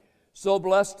So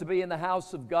blessed to be in the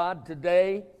house of God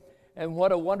today, and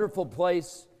what a wonderful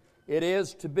place it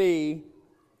is to be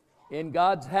in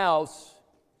God's house.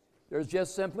 There's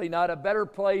just simply not a better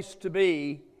place to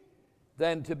be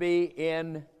than to be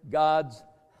in God's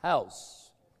house.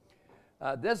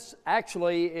 This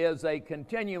actually is a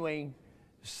continuing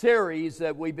series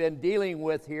that we've been dealing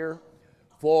with here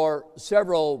for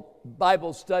several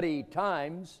Bible study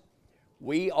times.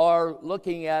 We are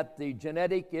looking at the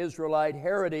genetic Israelite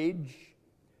heritage,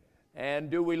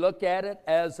 and do we look at it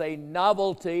as a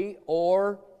novelty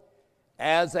or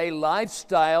as a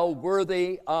lifestyle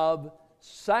worthy of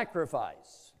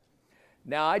sacrifice?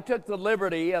 Now, I took the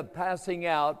liberty of passing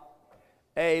out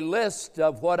a list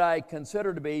of what I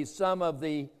consider to be some of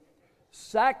the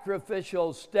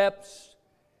sacrificial steps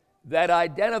that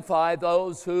identify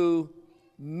those who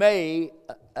may,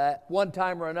 at one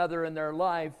time or another in their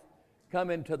life, come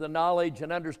into the knowledge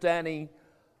and understanding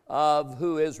of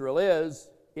who Israel is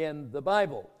in the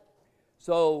Bible.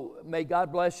 So may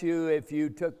God bless you if you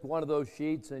took one of those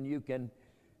sheets and you can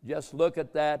just look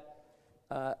at that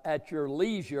at your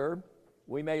leisure.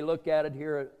 We may look at it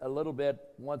here a little bit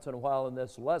once in a while in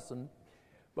this lesson.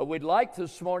 But we'd like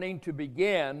this morning to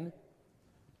begin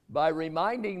by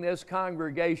reminding this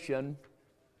congregation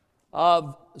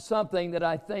of something that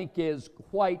I think is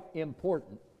quite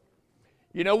important.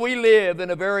 You know, we live in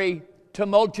a very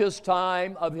tumultuous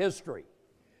time of history.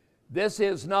 This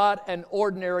is not an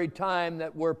ordinary time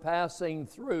that we're passing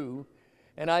through,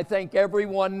 and I think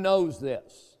everyone knows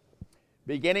this.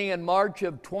 Beginning in March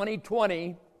of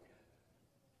 2020,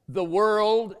 the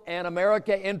world, and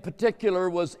America in particular,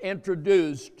 was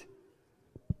introduced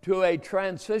to a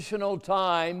transitional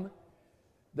time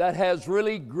that has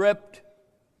really gripped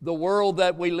the world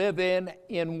that we live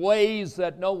in ways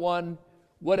that no one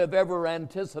would have ever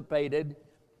anticipated.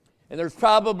 And there's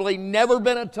probably never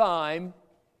been a time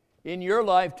in your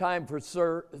lifetime for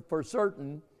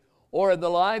certain, or in the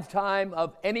lifetime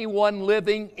of anyone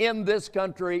living in this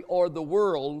country or the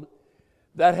world,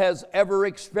 that has ever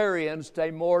experienced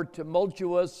a more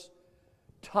tumultuous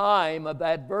time of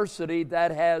adversity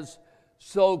that has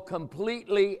so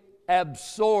completely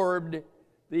absorbed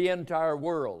the entire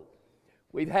world.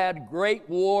 We've had great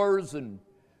wars and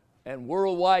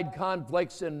worldwide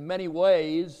conflicts in many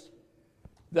ways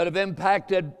that have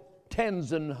impacted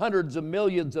tens and hundreds of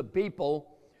millions of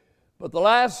people. But the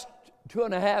last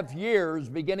 2.5 years,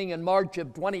 beginning in March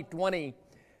of 2020,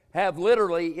 have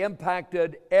literally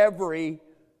impacted every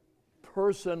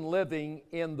person living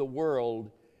in the world.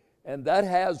 And that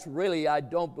has really, I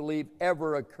don't believe,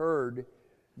 ever occurred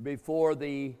before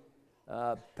the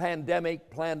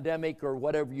pandemic, or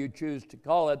whatever you choose to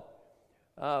call it,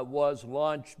 was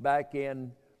launched back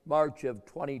in March of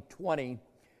 2020.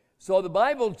 So the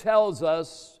Bible tells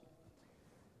us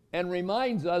and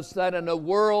reminds us that in a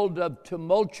world of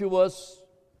tumultuous,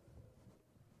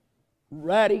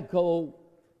 radical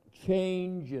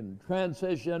change and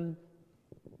transition,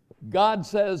 God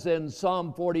says in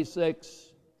Psalm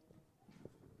 46,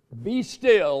 "Be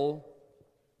still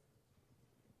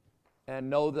and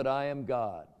know that I am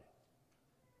God."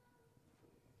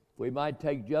 We might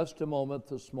take just a moment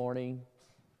this morning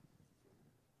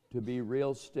to be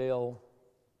real still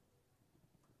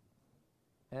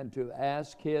and to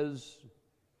ask His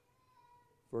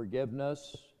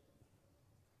forgiveness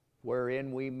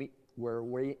wherein we may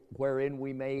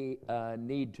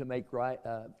need to make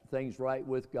things right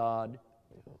with God,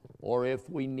 or if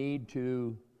we need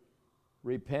to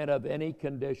repent of any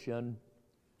condition.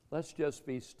 Let's just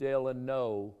be still and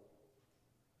know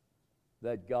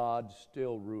that God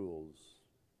still rules,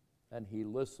 and He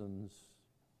listens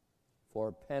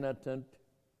for penitent,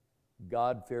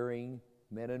 God-fearing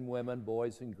men and women,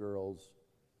 boys and girls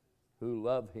who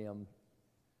love Him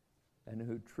and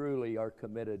who truly are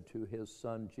committed to His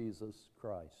Son, Jesus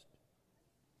Christ.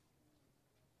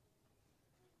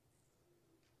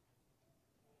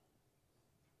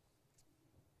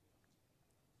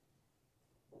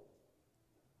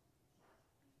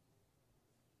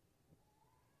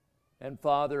 And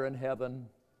Father in heaven,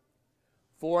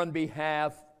 for on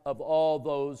behalf of all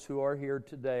those who are here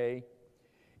today,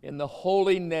 in the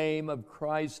holy name of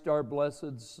Christ, our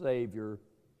blessed Savior,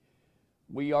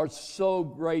 we are so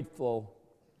grateful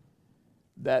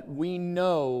that we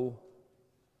know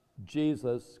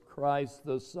Jesus Christ,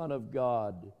 the Son of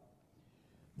God,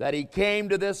 that He came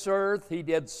to this earth, He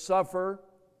did suffer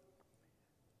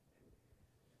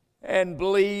and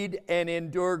bleed and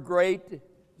endure great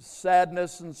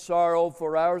sadness and sorrow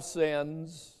for our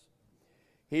sins.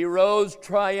 He rose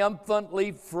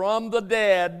triumphantly from the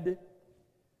dead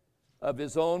of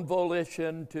His own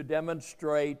volition to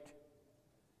demonstrate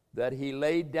that he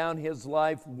laid down his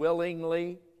life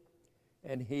willingly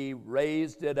and he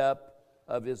raised it up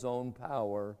of his own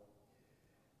power.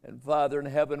 And Father in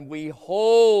heaven, we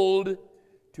hold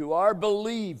to our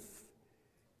belief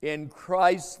in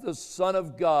Christ, the Son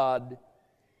of God,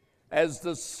 as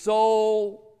the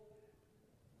sole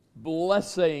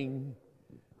blessing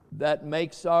that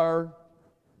makes our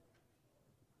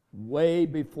way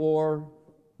before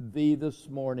Thee this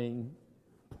morning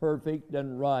perfect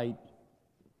and right.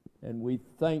 And we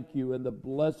thank You in the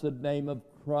blessed name of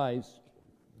Christ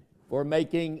for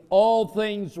making all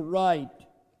things right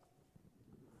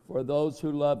for those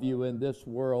who love You in this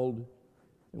world.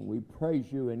 And we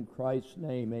praise You in Christ's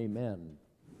name. Amen.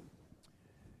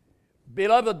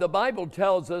 Beloved, the Bible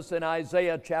tells us in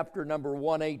Isaiah chapter number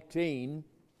 118,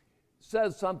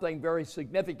 says something very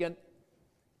significant.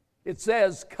 It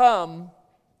says, "Come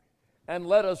and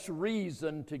let us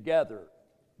reason together."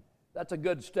 That's a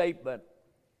good statement.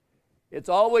 It's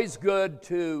always good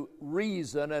to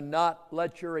reason and not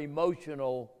let your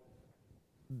emotional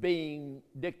being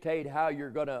dictate how you're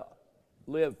going to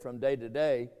live from day to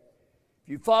day. If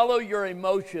you follow your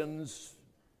emotions,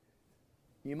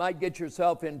 you might get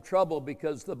yourself in trouble,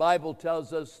 because the Bible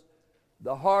tells us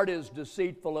the heart is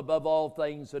deceitful above all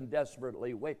things and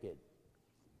desperately wicked.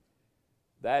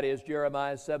 That is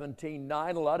Jeremiah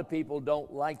 17:9. A lot of people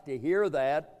don't like to hear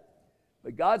that,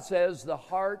 but God says the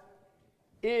heart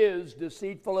is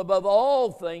deceitful above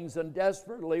all things and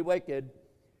desperately wicked.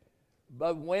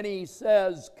 But when He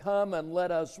says, "Come and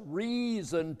let us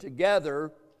reason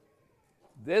together,"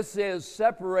 this is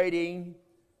separating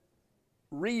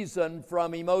reason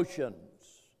from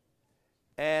emotions.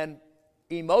 And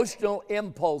emotional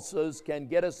impulses can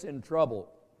get us in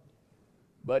trouble.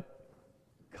 But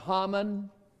common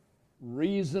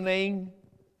reasoning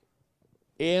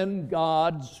in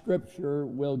God's Scripture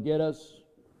will get us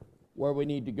where we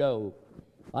need to go.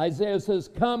 Isaiah says,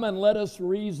 "Come and let us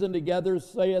reason together,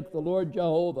 saith the Lord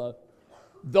Jehovah.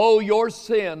 Though your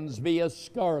sins be as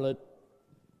scarlet,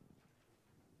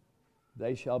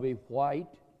 they shall be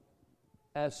white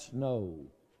as snow."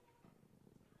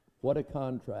 What a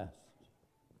contrast.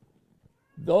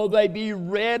 "Though they be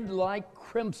red like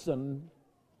crimson,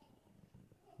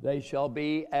 they shall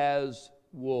be as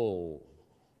wool.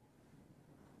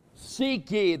 Seek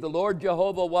ye the Lord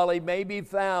Jehovah while He may be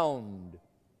found.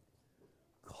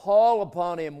 Call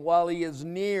upon Him while He is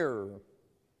near.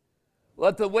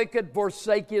 Let the wicked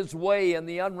forsake his way, and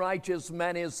the unrighteous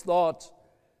man his thoughts,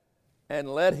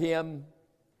 and let him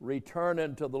return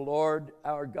unto the Lord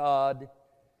our God,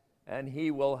 and He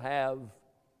will have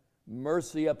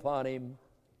mercy upon him,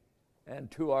 and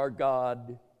to our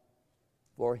God,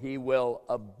 for He will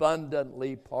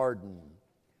abundantly pardon."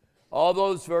 All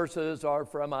those verses are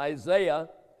from Isaiah,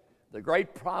 the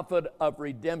great prophet of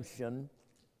redemption.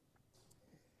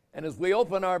 And as we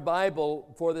open our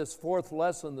Bible for this fourth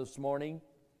lesson this morning,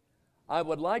 I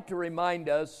would like to remind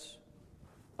us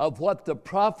of what the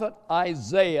prophet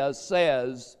Isaiah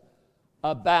says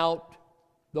about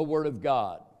the Word of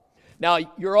God. Now,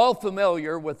 you're all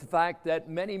familiar with the fact that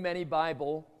many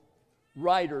Bible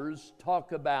writers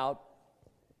talk about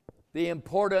the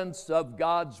importance of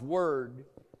God's Word.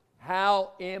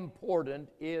 How important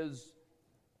is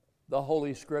the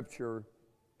Holy Scripture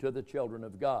to the children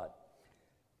of God?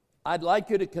 I'd like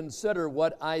you to consider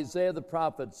what Isaiah the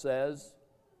prophet says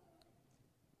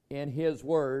in his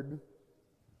word.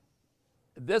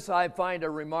 This I find a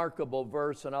remarkable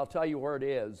verse, and I'll tell you where it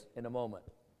is in a moment.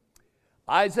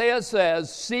 Isaiah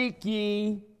says, "Seek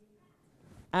ye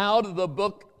out of the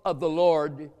book of the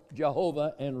Lord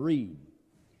Jehovah and read."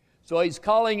 So he's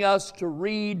calling us to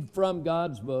read from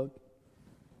God's book.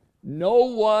 "No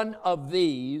one of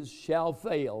these shall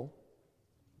fail.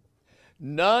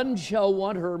 None shall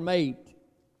want her mate.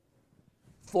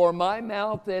 For my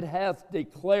mouth it hath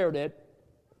declared it,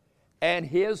 and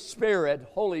His Spirit,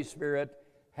 Holy Spirit,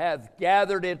 hath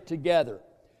gathered it together."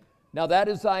 Now that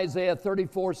is Isaiah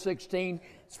 34:16.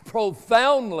 It's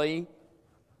profoundly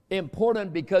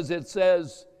important because it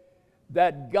says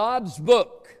that God's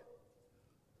book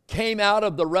came out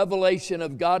of the revelation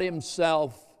of God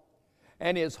Himself,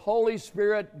 and His Holy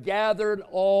Spirit gathered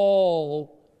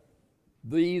all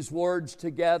these words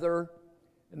together.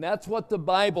 And that's what the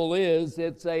Bible is.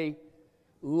 It's a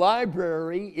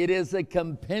library. It is a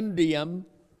compendium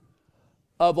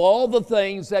of all the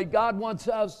things that God wants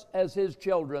us as His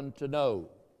children to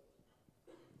know.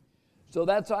 So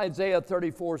that's Isaiah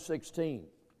 34:16.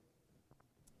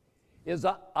 Is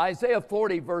Isaiah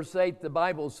 40 verse 8, the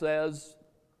Bible says,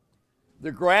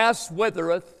 "The grass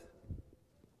withereth,"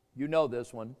 you know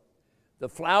this one, "the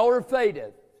flower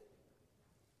fadeth,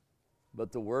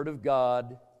 but the word of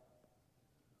God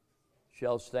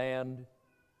shall stand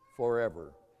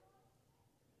forever.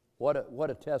 What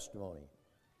a testimony.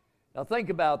 Now think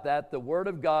about that. The Word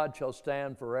of God shall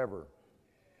stand forever.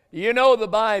 You know the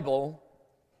Bible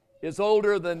is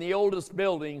older than the oldest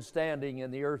building standing in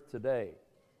the earth today.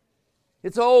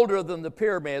 It's older than the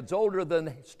pyramids, older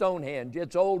than Stonehenge.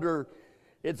 It's older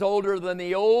than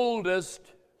the oldest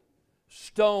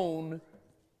stone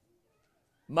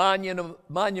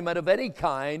monument of any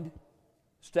kind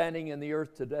standing in the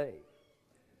earth today.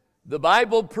 The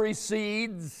Bible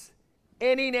precedes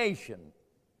any nation,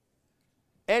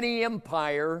 any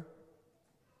empire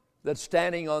that's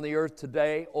standing on the earth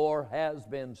today or has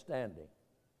been standing.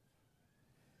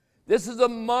 This is a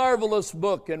marvelous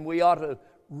book, and we ought to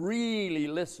really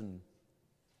listen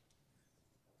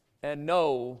and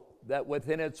know that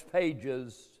within its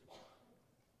pages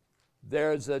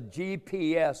there's a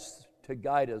GPS to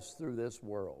guide us through this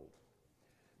world.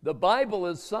 The Bible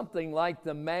is something like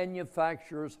the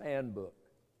manufacturer's handbook.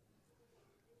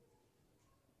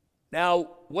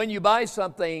 Now, when you buy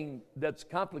something that's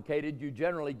complicated, you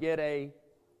generally get a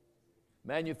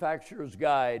manufacturer's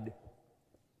guide.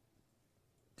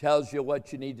 Tells you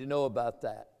what you need to know about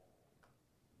that.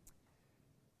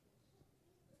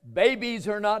 Babies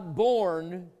are not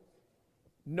born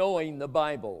knowing the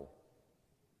Bible.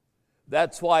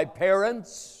 That's why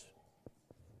parents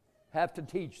have to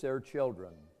teach their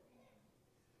children.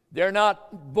 They're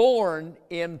not born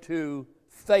into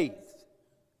faith.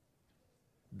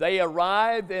 They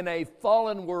arrive in a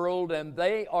fallen world, and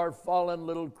they are fallen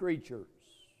little creatures.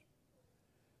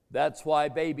 That's why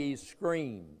babies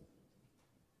scream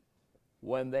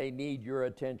when they need your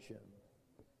attention.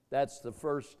 That's the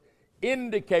first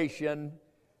indication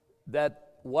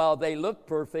that while they look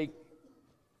perfect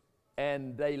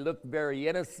and they look very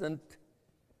innocent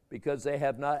because they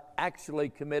have not actually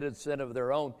committed sin of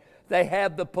their own, they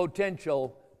have the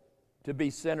potential to be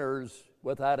sinners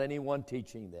without anyone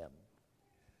teaching them.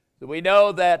 So we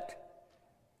know that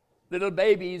little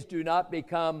babies do not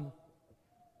become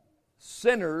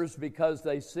sinners because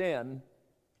they sin.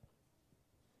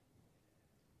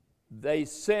 They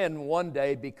sin one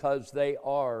day because they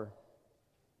are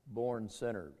born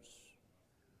sinners.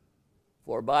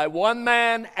 For by one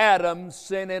man, Adam,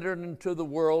 sin entered into the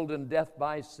world, and death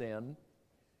by sin.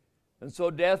 And so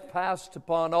death passed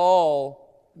upon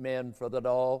all men, for that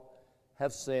all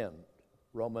have sinned.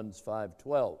 Romans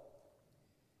 5:12.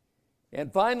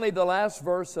 And finally, the last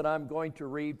verse that I'm going to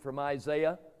read from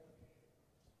Isaiah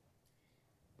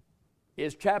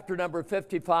is chapter number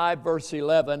 55, verse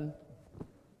 11.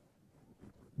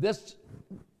 This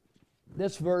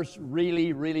verse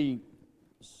really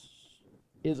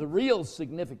is a real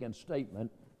significant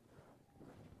statement.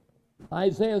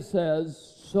 Isaiah says,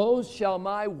 "So shall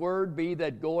my word be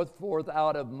that goeth forth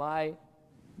out of my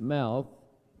mouth.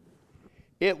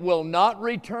 It will not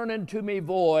return unto me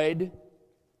void."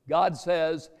 God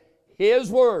says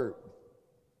His word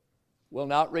will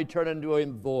not return unto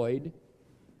Him void,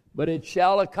 but it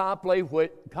shall accomplish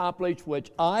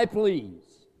which I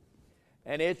please,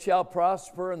 and it shall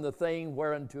prosper in the thing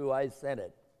whereunto I sent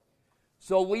it.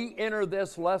 So we enter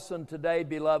this lesson today,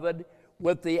 beloved,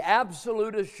 with the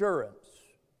absolute assurance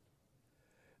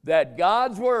that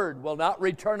God's word will not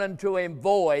return unto Him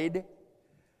void,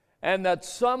 and that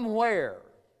somewhere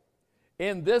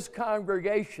in this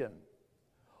congregation,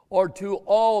 or to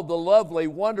all the lovely,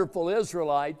 wonderful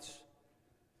Israelites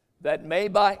that may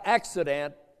by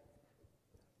accident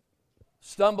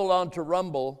stumble onto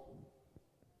Rumble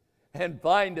and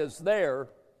find us there,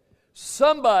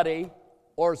 somebody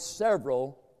or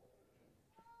several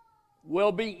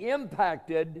will be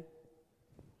impacted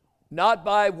not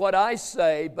by what I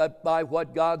say, but by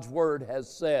what God's word has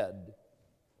said.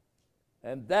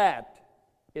 And that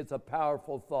is a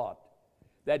powerful thought.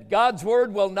 That God's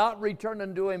word will not return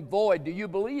unto Him void. Do you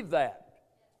believe that?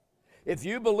 If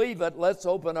you believe it, let's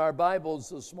open our Bibles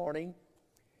this morning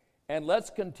and let's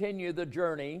continue the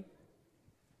journey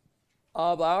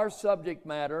of our subject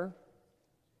matter,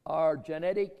 our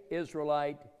genetic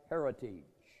Israelite heritage.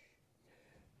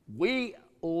 We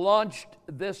launched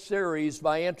this series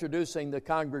by introducing the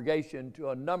congregation to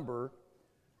a number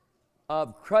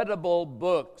of credible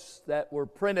books that were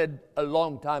printed a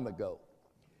long time ago.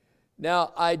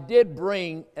 Now, I did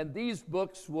bring, and these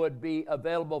books would be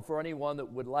available for anyone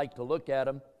that would like to look at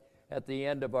them at the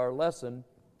end of our lesson.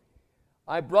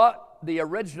 I brought the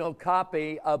original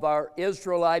copy of our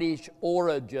Israelitish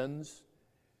Origins.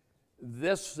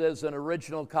 This is an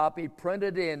original copy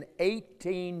printed in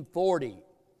 1840.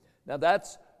 Now,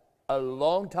 that's a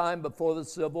long time before the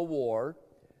Civil War.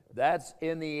 That's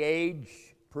in the age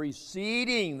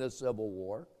preceding the Civil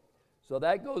War. So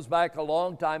that goes back a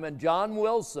long time. And John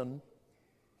Wilson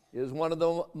is one of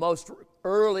the most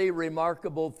early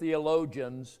remarkable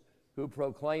theologians who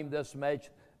proclaimed this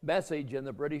message in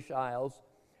the British Isles.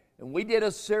 And we did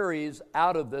a series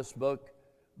out of this book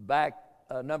back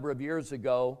a number of years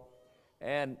ago,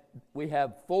 and we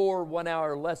have 4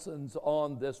 one-hour lessons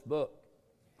on this book.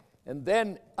 And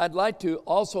then I'd like to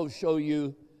also show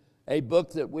you a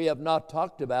book that we have not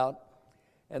talked about,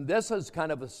 and this is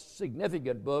kind of a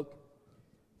significant book.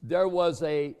 There was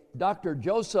a Dr.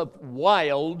 Joseph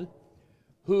Wilde,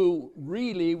 who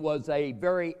really was a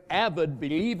very avid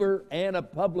believer and a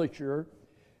publisher,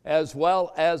 as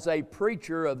well as a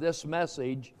preacher of this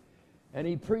message, and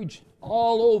he preached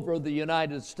all over the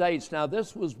United States. Now,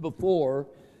 this was before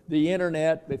the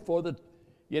internet,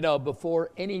 before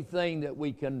anything that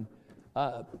we can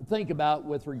think about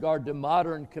with regard to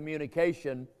modern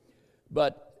communication.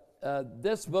 But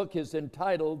this book is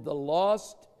entitled The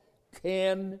Lost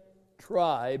 10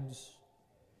 Tribes.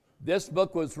 This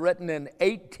book was written in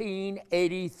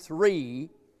 1883.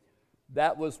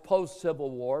 That was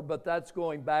post-Civil War, but that's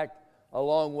going back a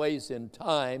long ways in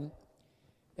time.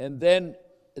 And then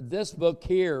this book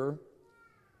here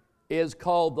is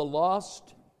called The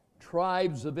Lost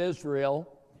Tribes of Israel.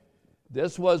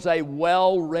 This was a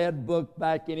well-read book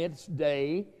back in its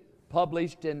day,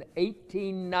 published in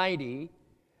 1890,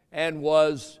 and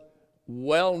was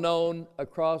well-known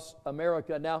across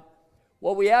America. Now,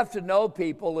 what we have to know,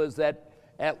 people, is that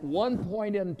at one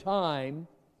point in time,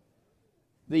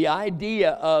 the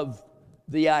idea of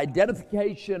the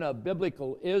identification of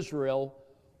biblical Israel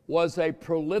was a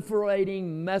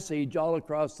proliferating message all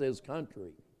across this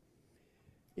country.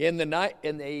 In the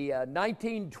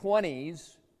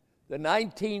 1920s, the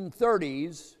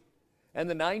 1930s, and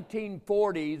the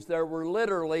 1940s, there were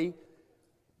literally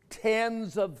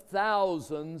tens of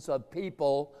thousands of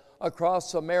people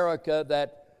across America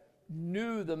that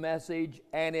knew the message,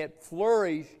 and it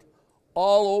flourished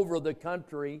all over the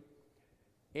country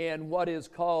in what is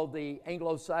called the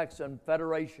Anglo-Saxon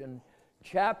Federation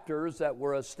chapters that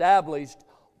were established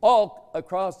all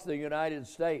across the United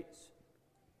States.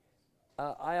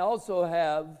 I also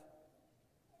have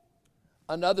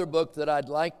another book that I'd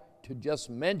like to just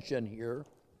mention here,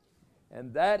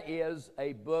 and that is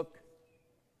a book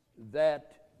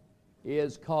that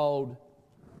is called,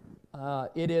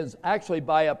 it is actually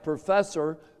by a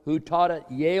professor who taught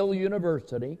at Yale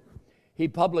University. He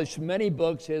published many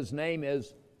books. His name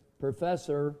is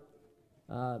Professor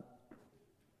Mr.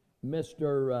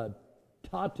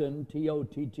 Totten,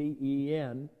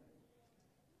 Totten,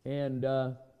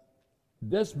 and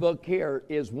this book here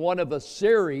is one of a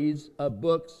series of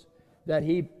books that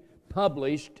he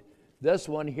published. This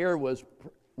one here was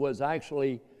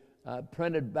actually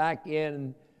printed back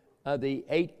in the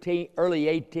early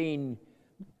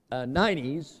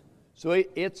 1890s, so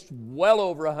it's well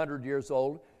over 100 years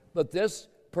old. But this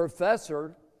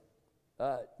professor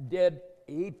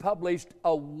he published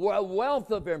a wealth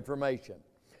of information.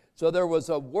 So there was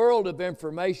a world of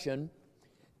information,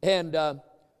 and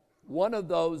one of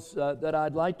those that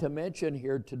I'd like to mention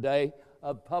here today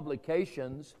of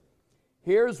publications,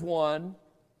 here's one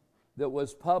that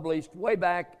was published way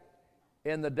back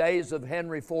in the days of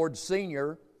Henry Ford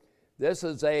Sr. This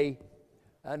is a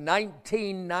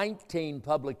 1919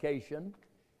 publication,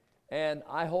 and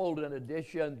I hold an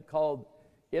edition called,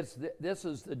 this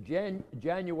is the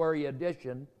January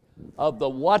edition of The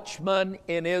Watchman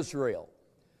in Israel.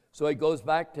 So it goes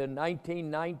back to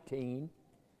 1919,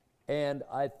 and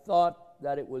I thought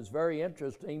that it was very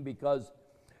interesting because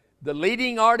the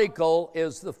leading article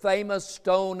is the famous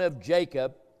Stone of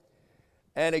Jacob,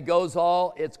 and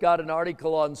it's got an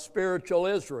article on spiritual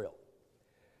Israel.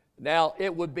 Now,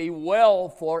 it would be well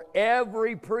for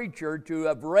every preacher to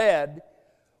have read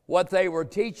what they were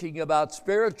teaching about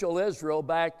spiritual Israel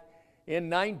back in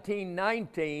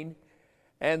 1919,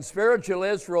 and spiritual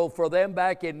Israel for them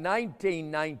back in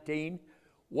 1919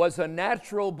 was a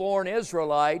natural-born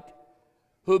Israelite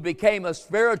who became a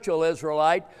spiritual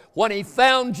Israelite when he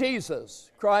found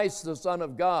Jesus, Christ, the Son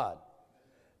of God.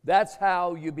 That's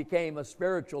how you became a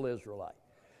spiritual Israelite.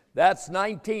 That's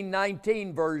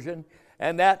 1919 version,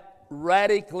 and that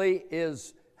radically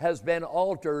has been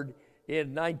altered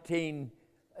in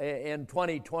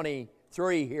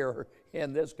 2023 here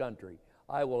in this country.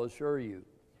 I will assure you,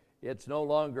 it's no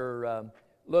longer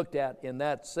looked at in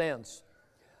that sense.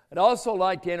 I'd also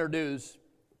like to introduce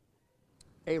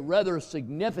a rather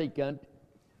significant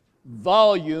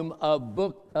volume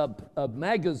of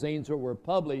magazines that were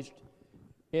published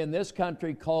in this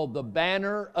country called The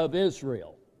Banner of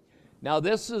Israel. Now,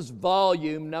 this is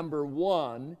volume number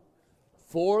 1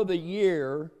 for the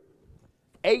year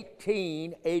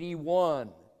 1881.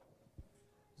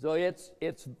 So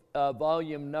it's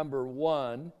volume number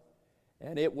 1,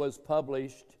 and it was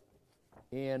published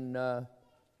in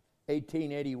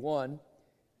 1881.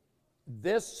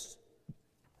 This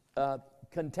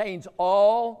contains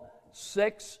all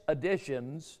 6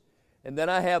 editions, and then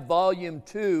I have volume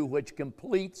 2, which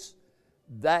completes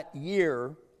that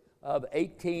year of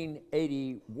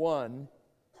 1881,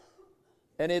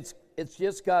 and it's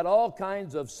just got all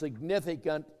kinds of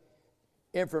significant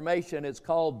information. It's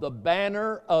called The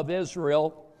Banner of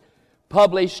Israel,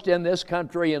 published in this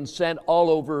country and sent all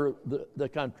over the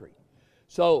country.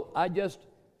 So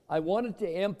I wanted to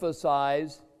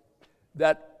emphasize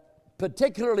that,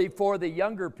 particularly for the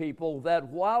younger people, that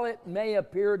while it may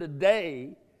appear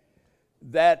today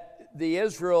that the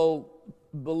Israel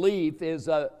belief is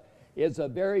a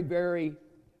very, very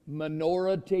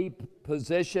minority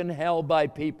position held by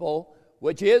people,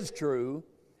 which is true,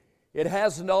 it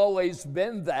hasn't always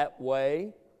been that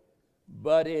way,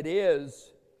 but it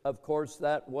is, of course,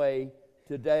 that way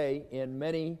today in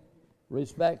many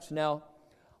respects. Now,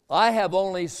 I have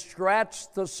only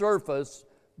scratched the surface,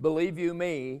 believe you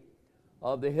me,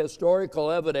 of the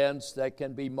historical evidence that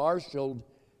can be marshaled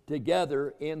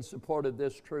together in support of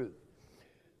this truth.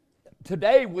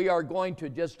 Today we are going to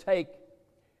just take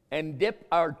and dip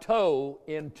our toe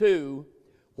into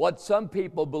what some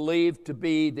people believe to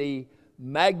be the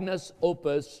magnus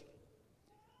opus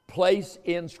place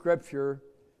in Scripture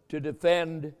to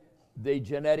defend the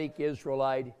genetic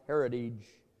Israelite heritage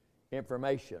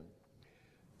information.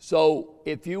 So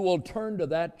if you will turn to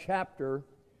that chapter,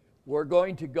 we're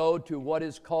going to go to what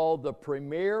is called the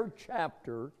premier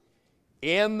chapter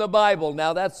in the Bible.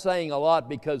 Now that's saying a lot,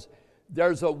 because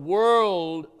there's a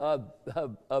world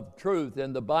of truth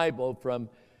in the Bible from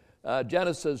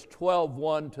Genesis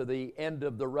 12:1 to the end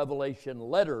of the Revelation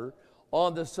letter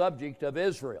on the subject of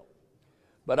Israel.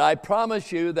 But I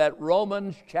promise you that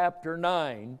Romans chapter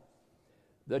 9,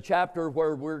 the chapter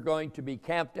where we're going to be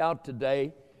camped out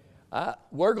today,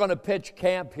 we're going to pitch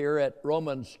camp here at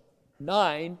Romans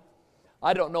 9.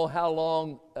 I don't know how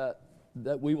long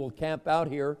that we will camp out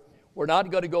here. We're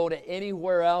not going to go to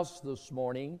anywhere else this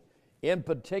morning. In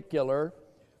particular,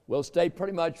 we'll stay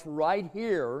pretty much right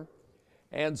here.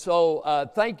 And so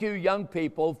thank you, young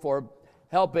people, for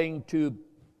helping to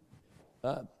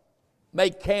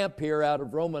make camp here out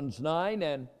of Romans 9,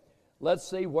 and let's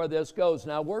see where this goes.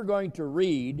 Now, we're going to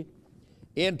read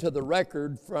into the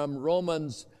record from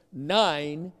Romans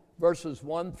 9, verses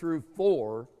 1 through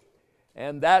 4,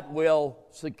 and that will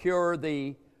secure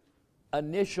the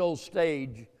initial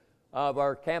stage of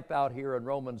our camp out here in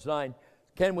Romans 9.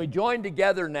 Can we join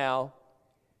together now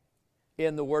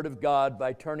in the Word of God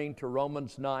by turning to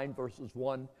Romans 9, verses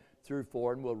 1 through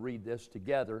 4, and we'll read this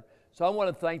together. So I want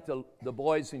to thank the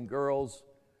boys and girls.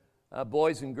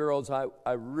 Boys and girls,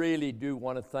 I really do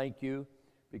want to thank you,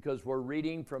 because we're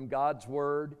reading from God's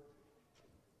Word.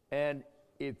 And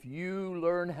if you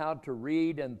learn how to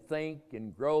read and think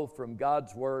and grow from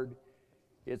God's Word,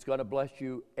 it's going to bless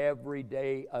you every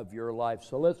day of your life.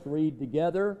 So let's read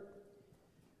together.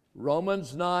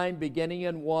 Romans 9, beginning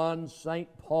in 1, St.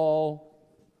 Paul,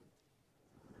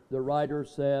 the writer,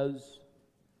 says,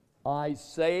 I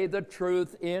say the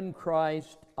truth in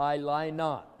Christ, I lie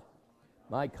not.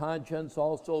 My conscience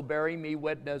also bearing me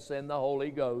witness in the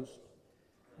Holy Ghost,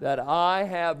 that I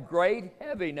have great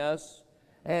heaviness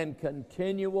and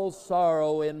continual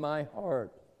sorrow in my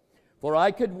heart. For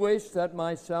I could wish that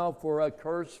myself were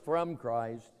accursed from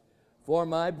Christ for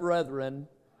my brethren,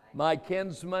 my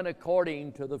kinsmen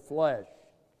according to the flesh,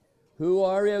 who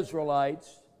are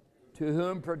Israelites, to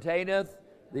whom pertaineth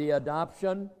the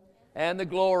adoption and the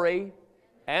glory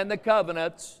and the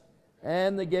covenants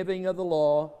and the giving of the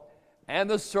law and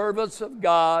the service of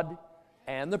God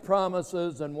and the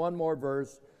promises, and one more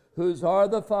verse, whose are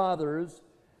the fathers,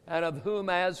 and of whom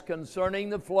as concerning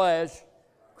the flesh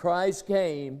Christ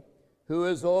came, who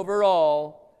is over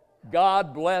all,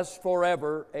 God bless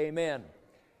forever. Amen.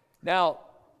 Now,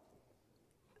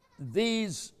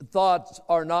 these thoughts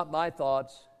are not my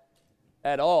thoughts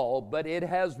at all, but it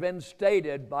has been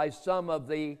stated by some of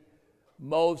the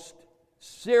most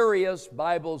serious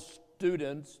Bible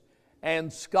students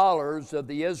and scholars of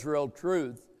the Israel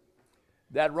truth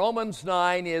that Romans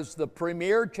 9 is the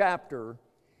premier chapter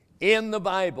in the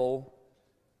Bible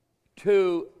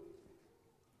to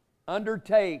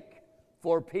undertake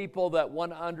for people that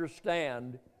want to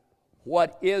understand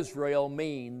what Israel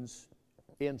means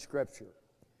in Scripture.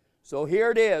 So here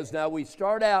it is. Now we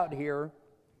start out here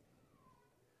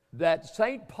that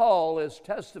St. Paul is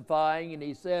testifying, and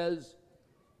he says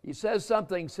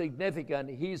something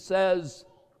significant. He says,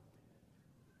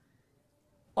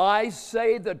 I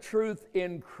say the truth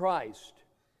in Christ.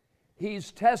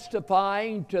 He's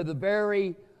testifying to the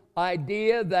very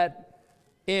idea that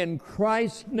in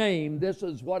Christ's name, this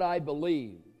is what I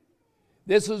believe.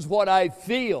 This is what I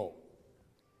feel.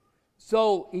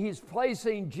 So he's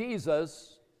placing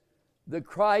Jesus, the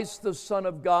Christ, the Son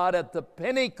of God, at the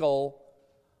pinnacle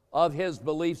of his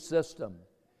belief system.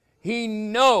 He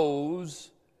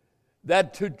knows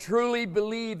that to truly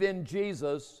believe in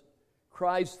Jesus,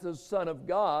 Christ, the Son of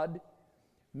God,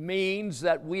 means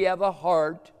that we have a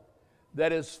heart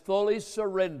that is fully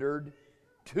surrendered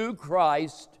to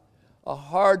Christ, a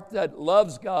heart that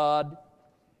loves God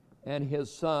and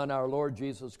his Son, our Lord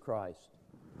Jesus Christ.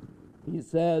 He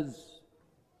says,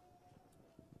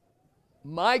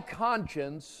 my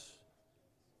conscience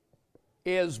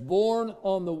is borne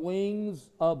on the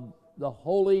wings of the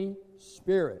Holy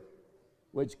Spirit,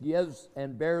 which gives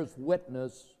and bears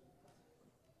witness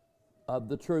of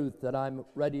the truth that I'm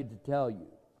ready to tell you.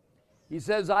 He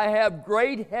says, I have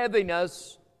great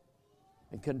heaviness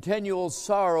and continual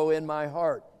sorrow in my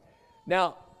heart.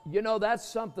 Now, you know, that's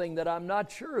something that I'm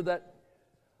not sure that,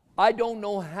 I don't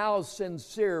know how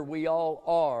sincere we all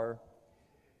are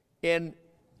in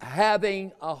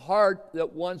having a heart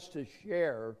that wants to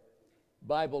share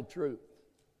Bible truth.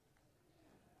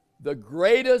 The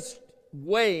greatest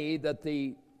way that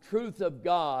the truth of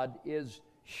God is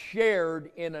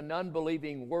shared in an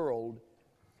unbelieving world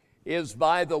is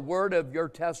by the word of your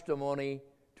testimony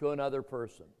to another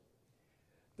person.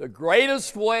 The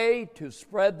greatest way to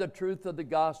spread the truth of the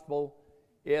gospel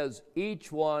is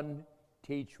each one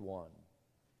teach one.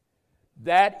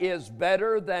 That is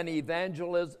better than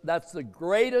evangelism. That's the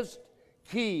greatest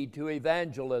key to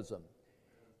evangelism.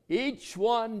 Each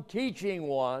one teaching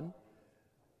one,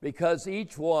 because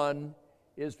each one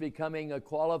is becoming a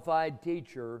qualified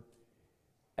teacher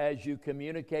as you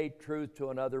communicate truth to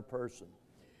another person.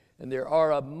 And there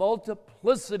are a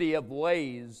multiplicity of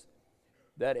ways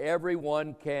that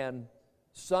everyone can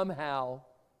somehow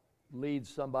lead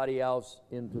somebody else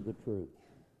into the truth.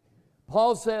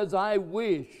 Paul says, I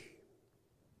wish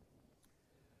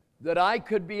that I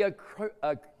could be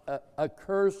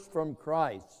accursed from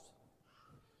Christ.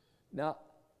 Now,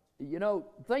 you know,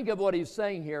 think of what he's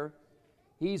saying here.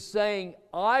 He's saying,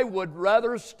 I would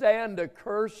rather stand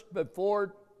accursed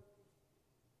before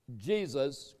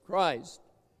Jesus Christ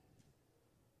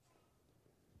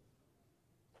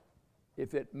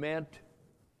if it meant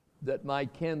that my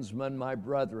kinsmen, my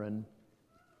brethren,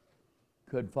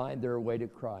 could find their way to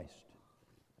Christ.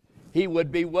 He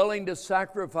would be willing to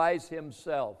sacrifice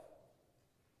himself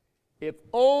if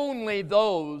only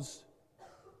those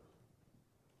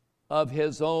of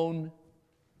his own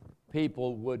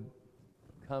people would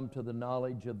come to the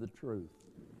knowledge of the truth.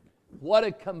 What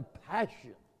a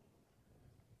compassion.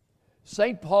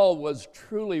 St. Paul was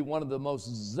truly one of the most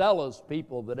zealous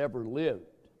people that ever lived.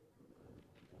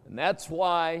 And that's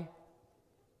why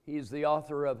he's the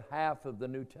author of half of the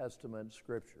New Testament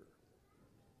Scripture.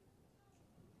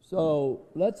 So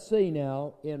let's see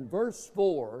now in verse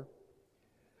 4.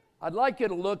 I'd like you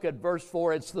to look at verse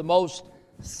 4. It's the most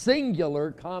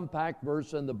singular, compact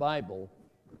verse in the Bible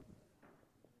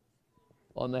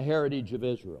on the heritage of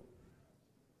Israel.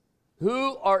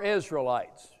 Who are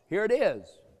Israelites? Here it is.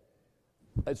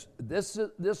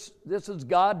 This is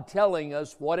God telling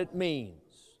us what it means.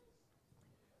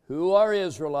 Who are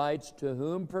Israelites, to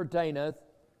whom pertaineth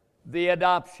the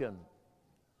adoption?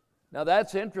 Now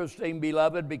that's interesting,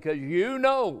 beloved, because you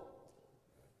know,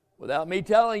 without me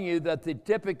telling you, that the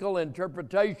typical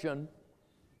interpretation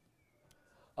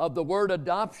of the word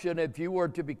adoption, if you were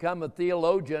to become a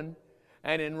theologian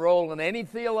and enroll in any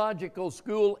theological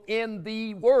school in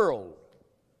the world,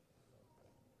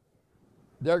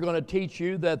 they're going to teach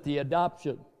you that the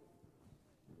adoption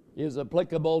is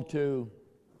applicable to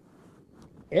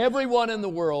everyone in the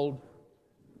world,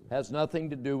 has nothing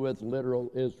to do with literal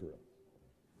Israel.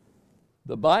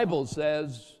 The Bible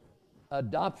says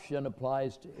adoption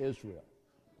applies to Israel.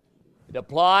 It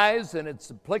applies, and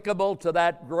it's applicable to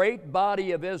that great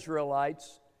body of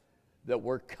Israelites that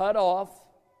were cut off.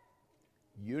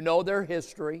 You know their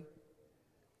history.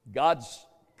 God's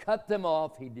cut them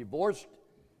off. He divorced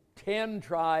 10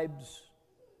 tribes,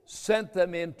 sent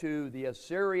them into the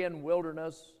Assyrian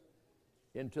wilderness,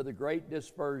 into the great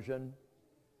dispersion,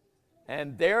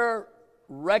 and their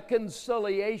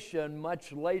reconciliation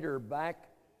much later back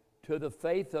to the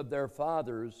faith of their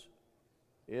fathers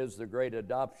is the great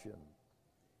adoption.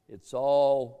 It's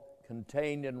all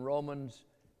contained in Romans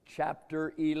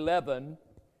chapter 11,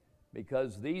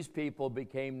 because these people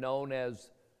became known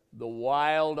as the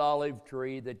wild olive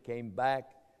tree that came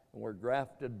back and were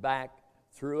grafted back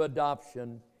through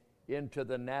adoption into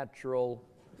the natural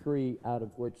tree out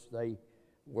of which they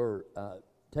were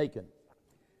taken.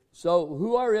 So,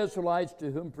 who are Israelites,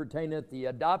 to whom pertaineth the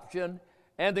adoption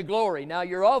and the glory? Now,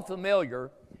 you're all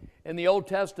familiar in the Old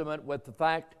Testament with the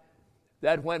fact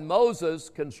that when Moses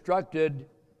constructed,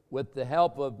 with the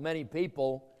help of many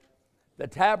people, the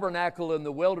tabernacle in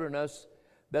the wilderness,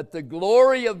 that the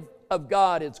glory of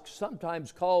God, it's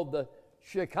sometimes called the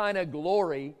Shekinah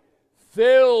glory,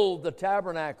 filled the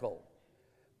tabernacle.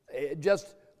 It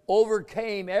just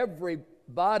overcame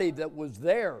everybody that was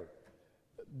there.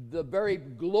 The very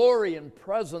glory and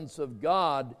presence of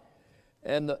God.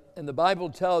 And the Bible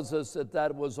tells us that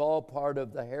that was all part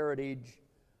of the heritage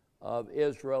of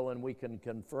Israel, and we can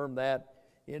confirm that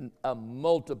in a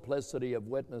multiplicity of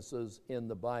witnesses in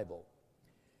the Bible.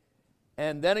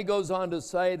 And then it goes on to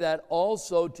say that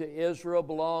also to Israel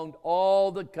belonged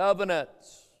all the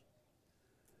covenants.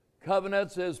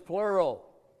 Covenants is plural.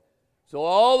 So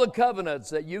all the covenants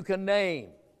that you can name.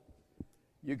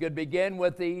 You could begin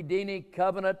with the Edenic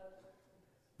covenant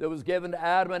that was given to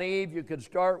Adam and Eve. You could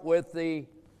start with the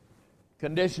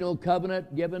conditional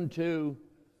covenant given to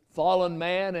fallen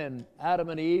man and Adam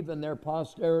and Eve and their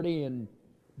posterity in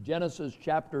Genesis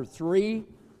chapter 3.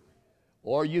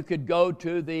 Or you could go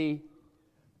to the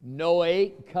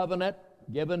Noahic covenant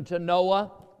given to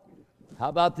Noah. How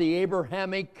about the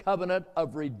Abrahamic covenant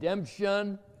of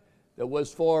redemption that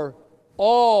was for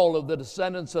all of the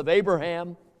descendants of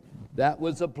Abraham? That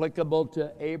was applicable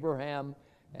to Abraham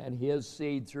and his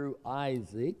seed through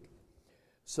Isaac.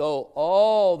 So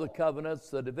all the covenants,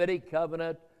 the Davidic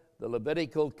covenant, the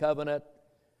Levitical covenant,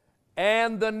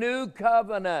 and the new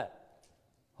covenant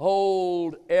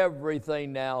hold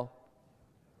everything now.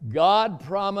 God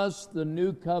promised the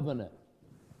new covenant,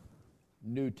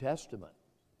 New Testament.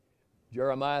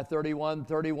 Jeremiah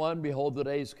 31:31, behold, the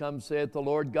days come, saith the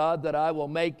Lord God, that I will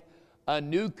make a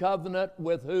new covenant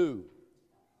with who?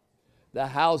 The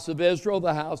house of Israel,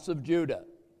 the house of Judah.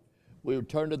 We would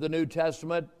turn to the New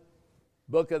Testament,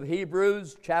 book of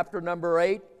Hebrews, chapter number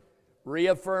 8,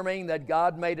 reaffirming that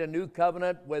God made a new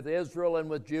covenant with Israel and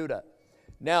with Judah.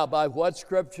 Now, by what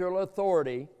scriptural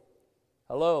authority,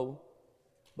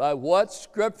 by what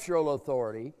scriptural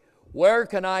authority, where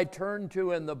can I turn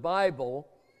to in the Bible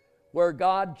where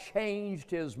God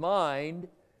changed his mind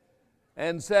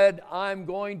and said, I'm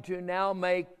going to now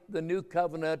make the new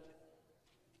covenant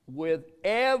with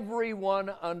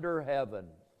everyone under heaven?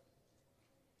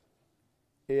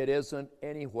 It isn't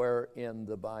anywhere in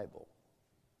the Bible.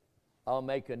 I'll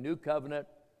make a new covenant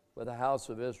with the house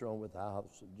of Israel and with the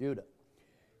house of Judah.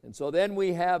 And so then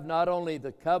we have not only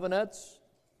the covenants,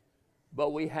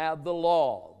 but we have the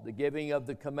law, the giving of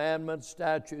the commandments,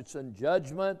 statutes, and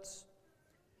judgments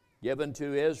given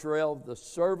to Israel, the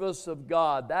service of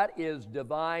God. That is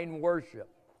divine worship.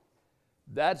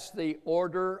 That's the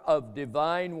order of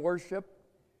divine worship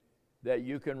that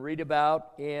you can read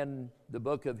about in the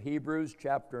book of Hebrews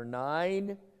chapter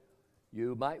 9.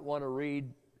 You might want to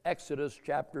read Exodus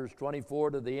chapters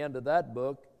 24 to the end of that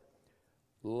book.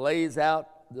 Lays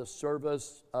out the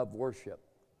service of worship.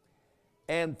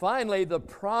 And finally, the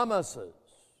promises.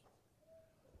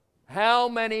 How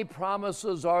many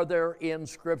promises are there in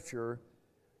Scripture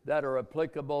that are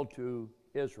applicable to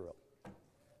Israel?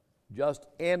 Just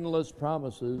endless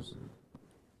promises.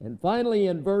 And finally,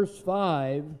 in verse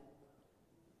 5,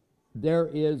 there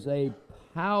is a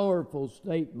powerful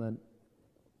statement,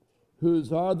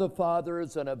 whose are the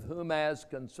fathers, and of whom as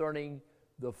concerning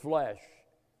the flesh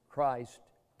Christ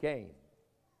came.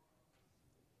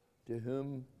 To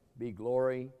whom be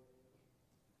glory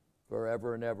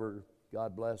forever and ever.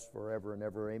 God bless forever and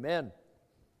ever. Amen.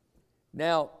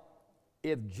 Now,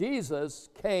 if Jesus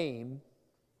came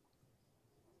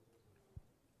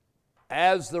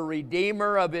as the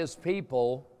Redeemer of his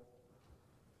people,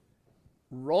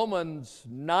 Romans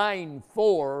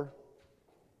 9:4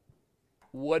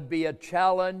 would be a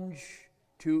challenge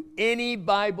to any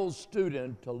Bible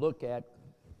student to look at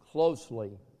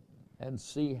closely and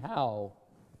see how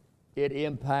it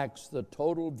impacts the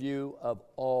total view of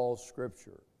all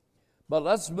Scripture. But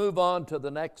let's move on to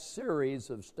the next series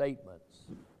of statements.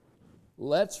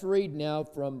 Let's read now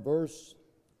from verse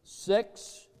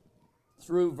 6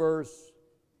 through verse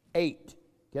 8.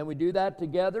 Can we do that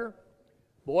together?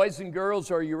 Boys and girls,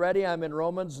 are you ready? I'm in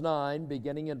Romans 9,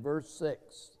 beginning in verse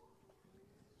 6.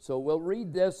 So we'll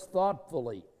read this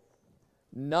thoughtfully.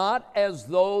 Not as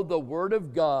though the word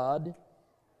of God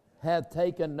hath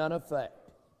taken none effect.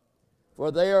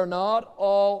 For they are not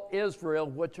all Israel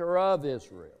which are of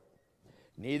Israel.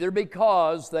 Neither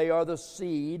because they are the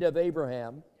seed of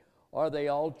Abraham are they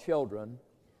all children.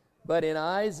 But in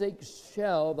Isaac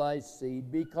shall thy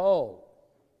seed be called.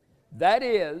 That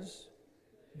is,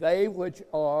 they which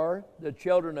are the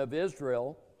children of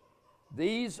Israel,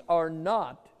 these are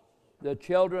not the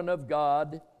children of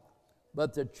God,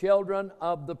 but the children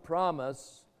of the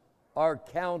promise are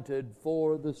counted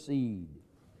for the seed.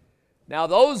 Now,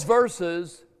 those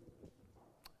verses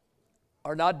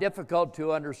are not difficult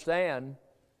to understand,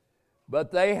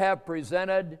 but they have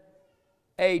presented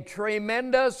a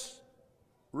tremendous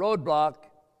roadblock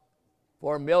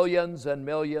for millions and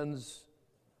millions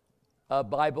of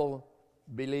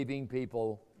Bible-believing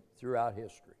people throughout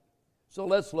history. So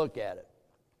let's look at it.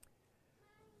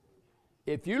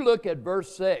 If you look at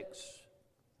verse 6,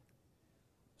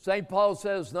 St. Paul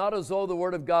says, not as though the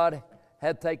word of God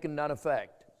had taken none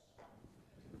effect.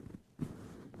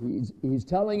 He's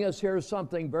telling us here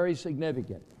something very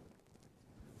significant.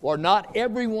 For not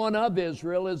everyone of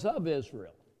Israel is of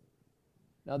Israel.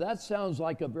 Now that sounds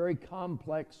like a very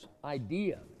complex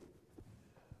idea.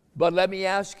 But let me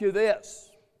ask you this.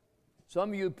 Some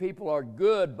of you people are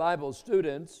good Bible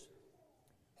students.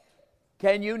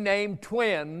 Can you name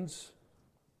twins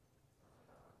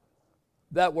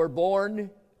that were born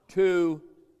to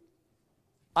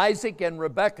Isaac and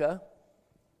Rebekah,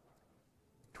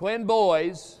 twin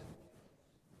boys?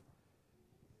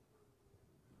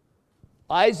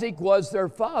 Isaac was their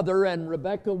father and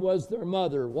Rebekah was their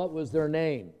mother. What was their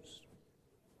names?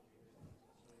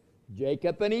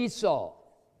 Jacob and Esau.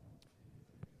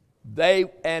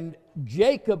 And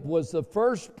Jacob was the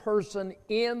first person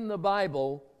in the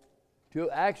Bible to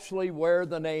actually wear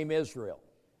the name Israel.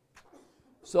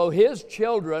 So his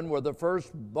children were the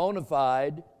first bona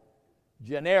fide,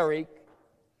 genetic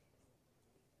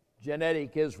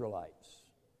Israelites.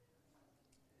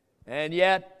 And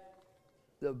yet,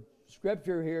 the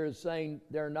Scripture here is saying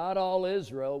they're not all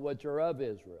Israel, which are of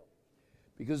Israel.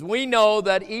 Because we know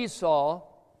that Esau,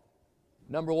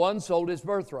 number one, sold his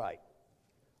birthright.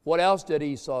 What else did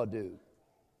Esau do?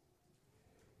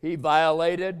 He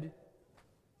violated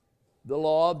the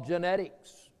law of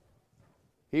genetics.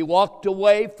 He walked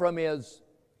away from his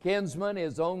kinsmen,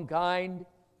 his own kind,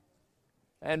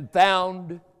 and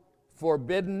found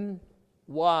forbidden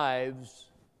wives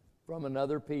from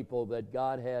another people that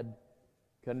God had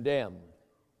condemned.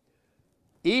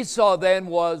 Esau then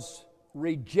was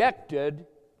rejected,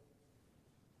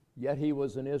 yet he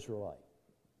was an Israelite.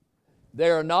 They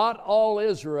are not all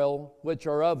Israel which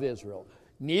are of Israel.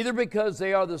 Neither because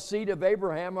they are the seed of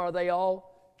Abraham are they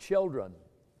all children.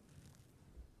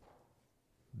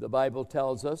 The Bible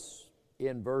tells us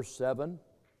in verse 7,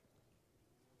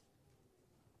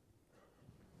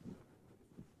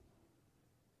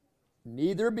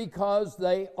 neither because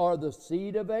they are the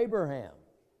seed of Abraham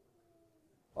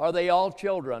are they all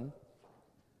children,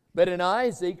 but in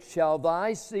Isaac shall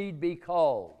thy seed be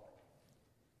called.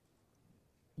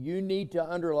 You need to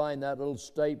underline that little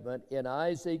statement, in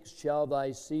Isaac shall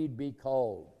thy seed be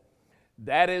called.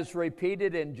 That is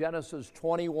repeated in Genesis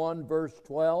 21, verse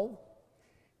 12.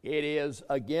 It is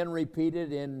again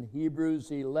repeated in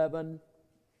Hebrews 11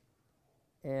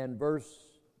 and verse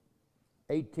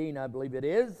 18, I believe it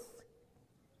is.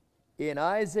 In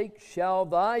Isaac shall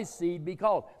thy seed be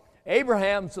called.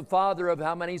 Abraham's the father of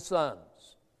how many sons?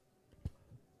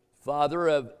 Father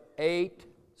of 8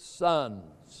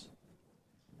 sons.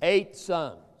 8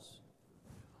 sons.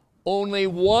 Only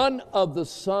one of the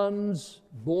sons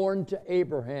born to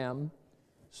Abraham,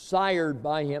 sired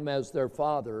by him as their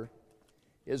father,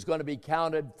 is going to be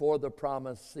counted for the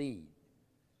promised seed.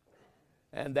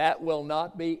 And that will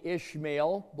not be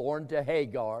Ishmael, born to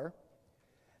Hagar,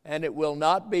 and it will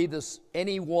not be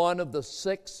any one of the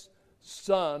 6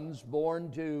 sons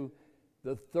born to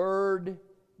the third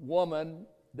woman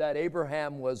that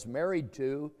Abraham was married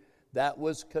to, that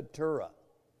was Keturah.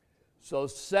 So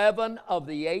 7 of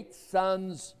the 8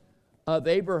 sons of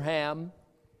Abraham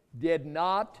did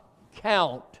not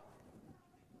count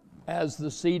as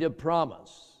the seed of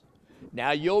promise.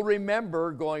 Now you'll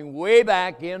remember, going way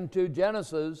back into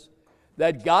Genesis,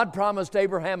 that God promised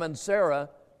Abraham and Sarah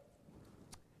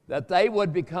that they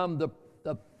would become the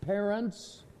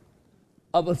parents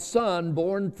of a son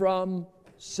born from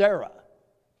Sarah.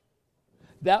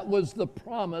 That was the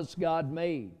promise God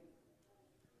made.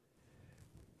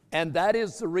 And that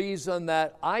is the reason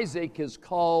that Isaac is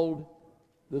called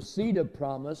the seed of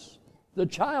promise, the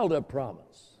child of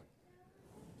promise.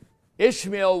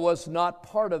 Ishmael was not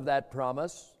part of that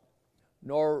promise,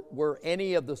 nor were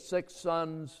any of the 6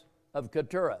 sons of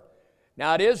Keturah.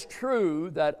 Now it is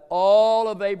true that all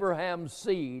of Abraham's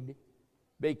seed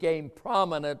became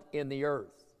prominent in the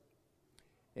earth.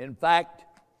 In fact,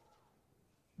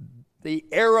 the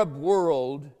Arab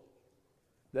world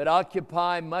that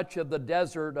occupy much of the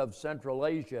desert of Central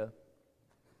Asia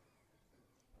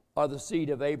are the seed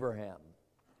of Abraham,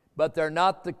 but they're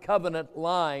not the covenant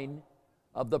line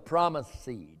of the promised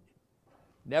seed.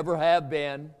 Never have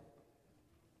been,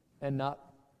 and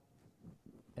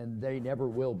they never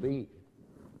will be.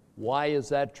 Why is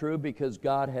that true? Because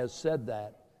God has said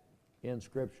that in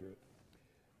Scripture.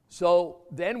 So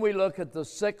then we look at the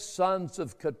 6 sons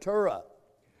of Keturah.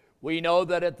 We know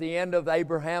that at the end of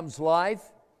Abraham's life,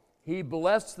 he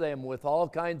blessed them with all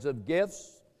kinds of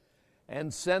gifts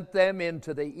and sent them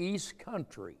into the east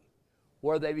country,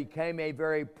 where they became a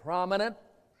very prominent,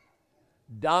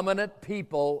 dominant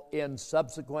people in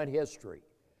subsequent history.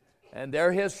 And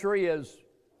their history is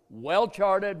well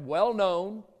charted, well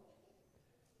known.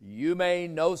 You may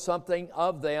know something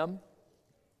of them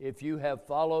if you have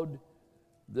followed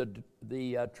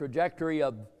the trajectory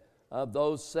of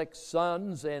those 6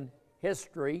 sons in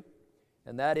history,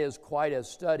 and that is quite a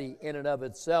study in and of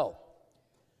itself.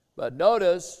 But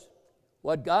notice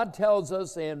what God tells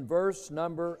us in verse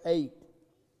number 8.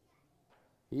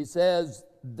 He says,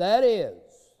 that is,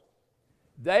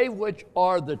 they which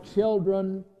are the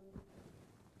children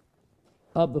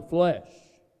of the flesh,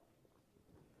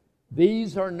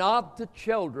 these are not the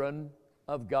children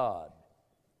of God.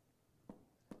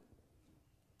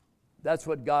 That's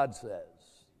what God says.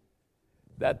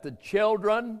 That the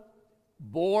children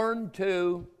born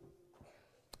to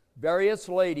various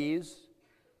ladies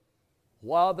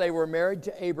while they were married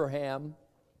to Abraham,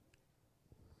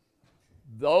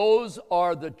 those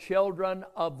are the children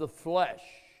of the flesh,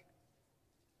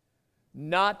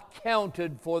 not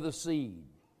counted for the seed.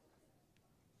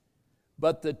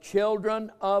 But the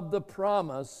children of the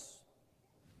promise,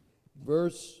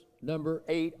 verse number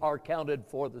 8, are counted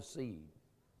for the seed.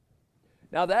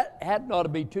 Now that hadn't ought to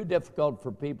be too difficult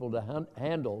for people to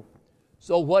handle.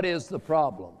 So what is the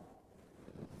problem?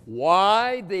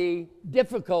 Why the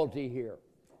difficulty here?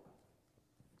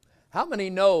 How many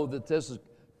know that this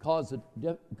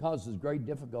causes great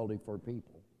difficulty for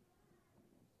people?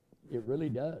 It really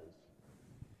does.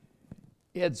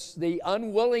 It's the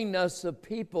unwillingness of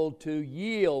people to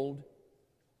yield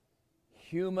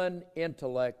human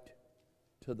intellect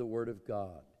to the Word of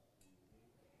God.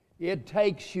 It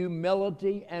takes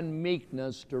humility and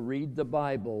meekness to read the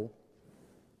Bible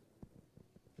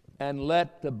and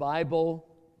let the Bible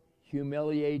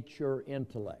humiliate your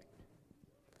intellect.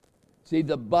 See,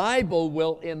 the Bible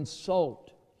will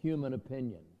insult human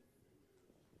opinion.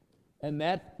 And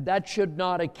that should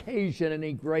not occasion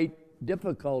any great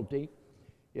difficulty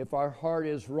if our heart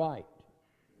is right.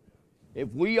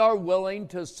 If we are willing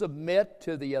to submit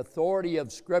to the authority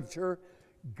of Scripture,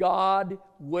 God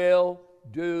will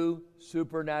do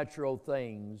supernatural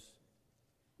things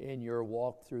in your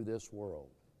walk through this world.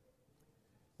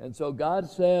 And so God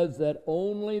says that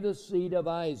only the seed of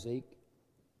Isaac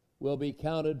will be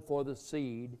counted for the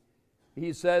seed.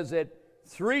 He says it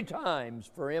 3 times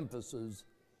for emphasis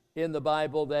in the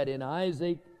Bible, that in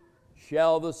Isaac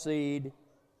shall the seed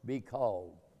be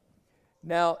called.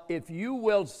 Now, if you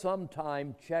will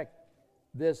sometime check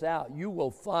this out, you will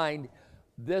find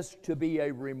this to be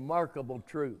a remarkable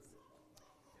truth.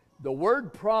 The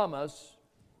word promise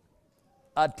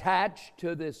attached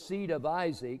to the seed of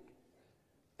Isaac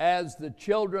as the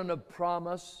children of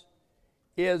promise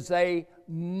is a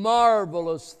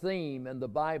marvelous theme in the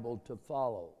Bible to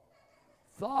follow.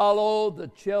 Follow the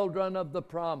children of the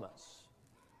promise.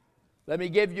 Let me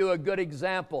give you a good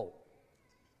example.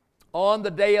 On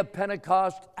the day of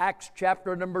Pentecost, Acts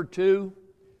chapter number 2,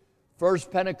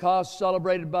 first Pentecost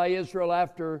celebrated by Israel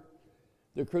after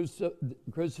the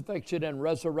crucifixion and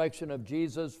resurrection of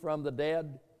Jesus from the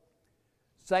dead.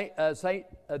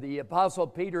 The Apostle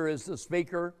Peter is the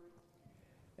speaker,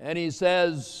 and he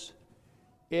says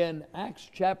in Acts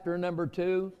chapter number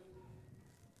 2,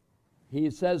 he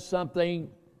says something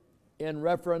in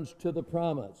reference to the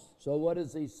promise. So what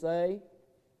does he say?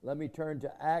 Let me turn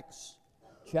to Acts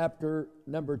chapter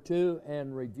number 2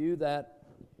 and review that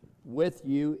with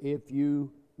you, if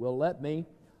you will let me.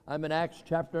 I'm in Acts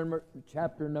chapter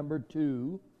number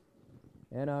 2,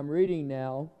 and I'm reading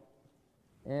now,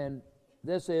 and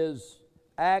this is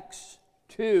Acts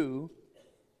 2,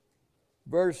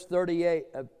 verse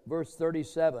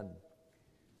 37.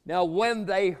 Now when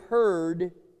they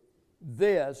heard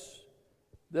this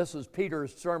is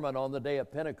Peter's sermon on the day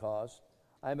of Pentecost.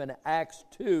 I'm in Acts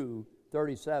 2,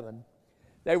 37.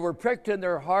 They were pricked in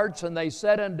their hearts, and they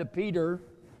said unto Peter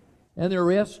and the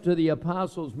rest to the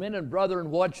apostles, Men and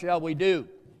brethren, what shall we do?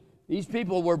 These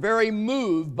people were very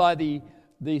moved by the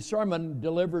sermon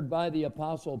delivered by the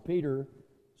Apostle Peter.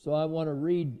 So I want to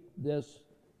read this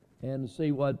and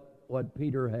see what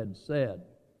Peter had said.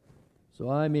 So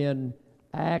I'm in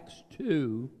Acts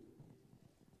 2,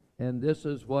 And this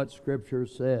is what Scripture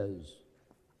says.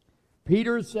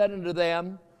 Peter said unto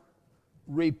them,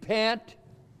 Repent,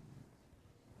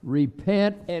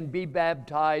 and be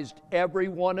baptized, every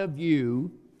one of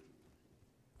you,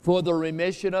 for the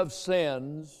remission of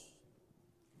sins,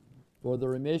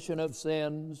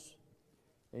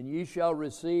 and ye shall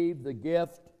receive the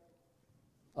gift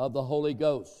of the Holy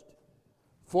Ghost.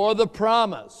 For the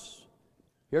promise,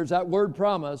 here's that word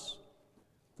promise,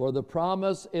 for the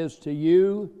promise is to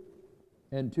you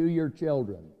and to your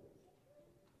children,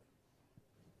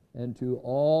 and to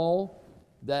all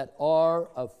that are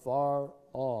afar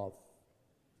off.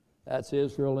 That's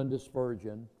Israel and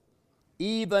dispersion.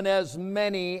 Even as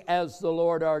many as the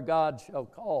Lord our God shall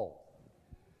call.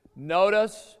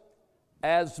 Notice,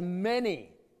 as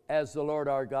many as the Lord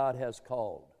our God has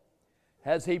called.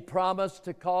 Has He promised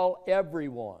to call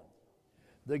everyone?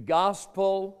 The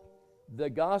gospel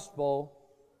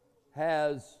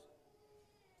has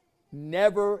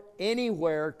never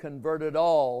anywhere converted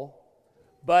all,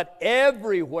 but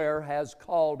everywhere has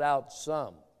called out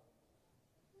some.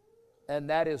 And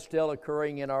that is still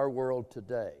occurring in our world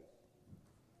today.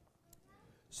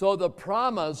 So the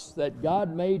promise that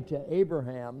God made to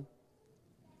Abraham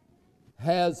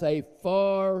has a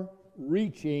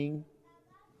far-reaching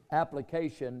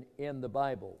application in the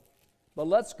Bible. But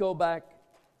let's go back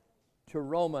to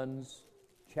Romans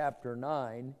chapter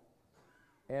 9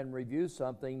 and review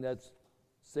something that's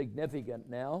significant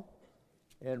now.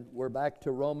 And we're back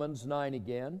to Romans 9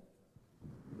 again.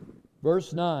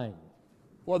 Verse 9.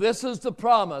 Well, this is the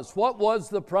promise. What was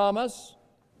the promise?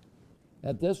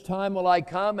 At this time will I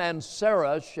come, and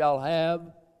Sarah shall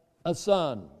have a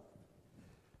son.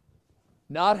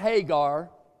 Not Hagar,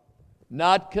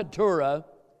 not Keturah,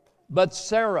 but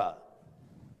Sarah.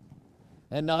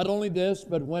 And not only this,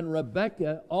 but when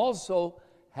Rebekah also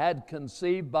had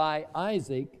conceived by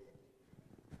Isaac,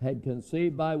 had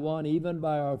conceived by one, even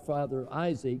by our father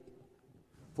Isaac,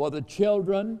 for the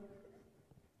children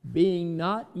being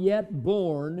not yet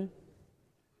born.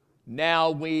 Now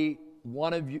we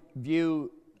want to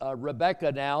view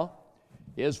Rebekah now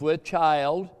is with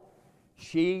child.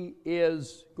 She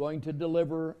is going to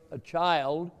deliver a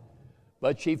child,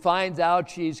 but she finds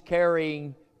out she's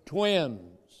carrying twins.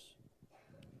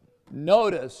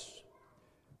 Notice,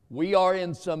 we are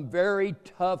in some very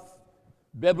tough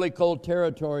biblical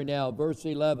territory now. Verse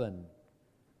 11.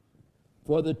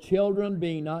 For the children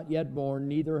being not yet born,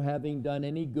 neither having done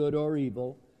any good or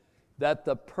evil, that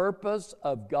the purpose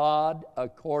of God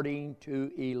according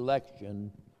to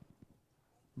election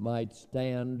might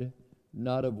stand,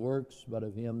 not of works, but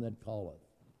of him that calleth.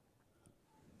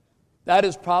 That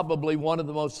is probably one of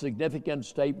the most significant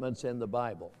statements in the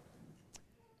Bible.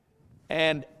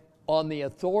 And on the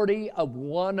authority of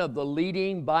one of the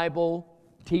leading Bible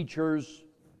teachers,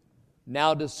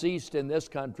 now deceased in this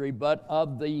country, but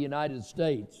of the United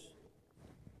States,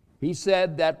 he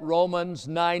said that Romans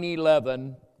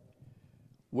 9:11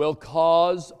 will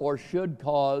cause, or should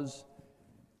cause,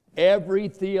 every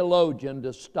theologian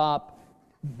to stop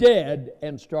dead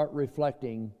and start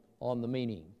reflecting on the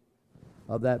meaning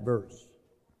of that verse.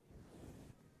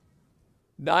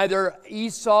 Neither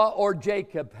Esau or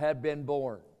Jacob had been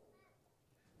born.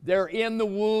 They're in the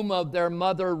womb of their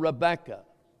mother Rebekah.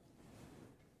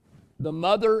 The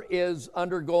mother is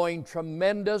undergoing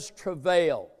tremendous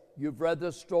travail. You've read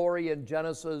the story in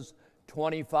Genesis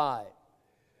 25.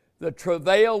 The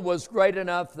travail was great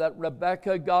enough that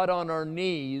Rebekah got on her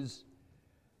knees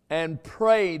and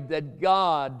prayed that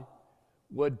God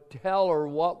would tell her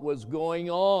what was going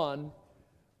on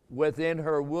within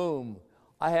her womb.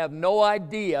 I have no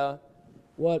idea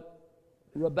what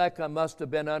Rebekah must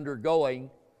have been undergoing,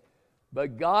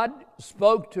 but God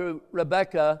spoke to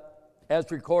Rebekah as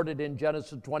recorded in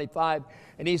Genesis 25,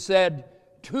 and he said,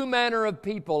 2 manner of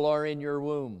people are in your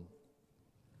womb.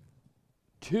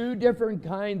 2 different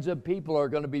kinds of people are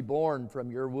going to be born from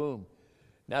your womb.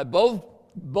 Now,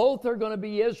 both are going to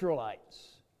be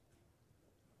Israelites,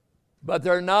 but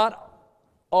they're not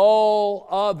all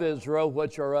of Israel,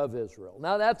 which are of Israel.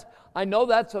 Now, I know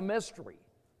that's a mystery,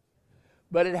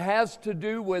 but it has to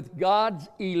do with God's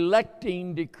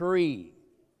electing decree.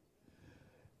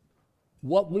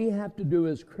 What we have to do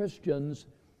as Christians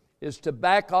is to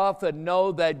back off and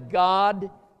know that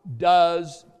God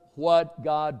does what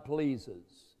God pleases.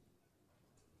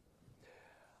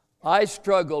 I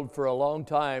struggled for a long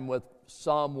time with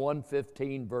Psalm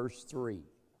 115, verse 3,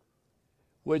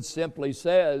 which simply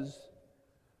says,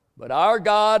 but our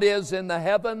God is in the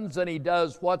heavens, and He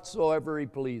does whatsoever He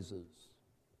pleases.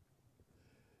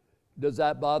 Does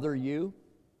that bother you?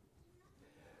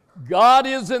 God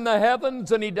is in the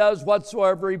heavens, and He does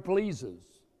whatsoever He pleases.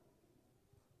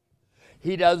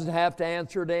 He doesn't have to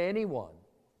answer to anyone.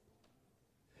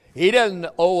 He doesn't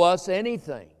owe us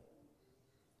anything.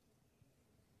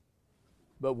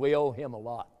 But we owe him a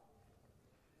lot.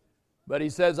 But he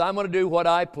says, I'm going to do what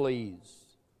I please.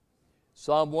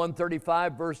 Psalm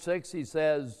 135, verse 6, he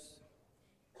says,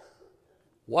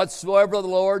 whatsoever the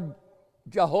Lord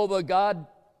Jehovah God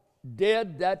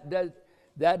did,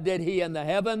 that did he in the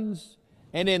heavens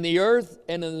and in the earth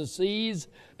and in the seas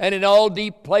and in all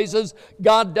deep places.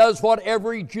 God does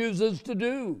whatever he chooses to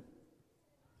do.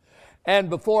 And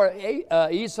before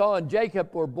Esau and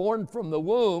Jacob were born from the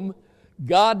womb,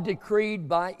 God decreed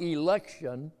by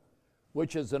election,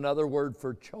 which is another word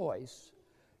for choice,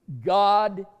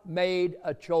 God made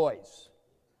a choice.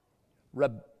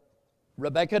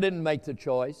 Rebekah didn't make the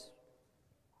choice.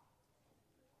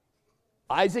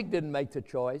 Isaac didn't make the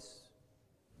choice.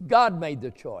 God made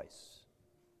the choice.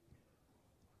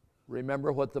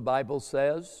 Remember what the Bible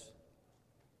says?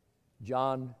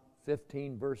 John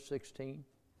 15, verse 16.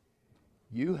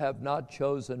 You have not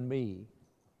chosen me,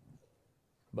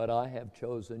 but I have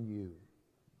chosen you.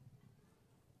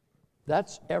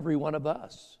 That's every one of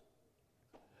us.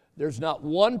 There's not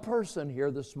one person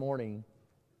here this morning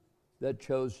that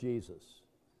chose Jesus.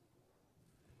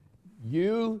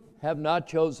 You have not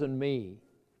chosen me.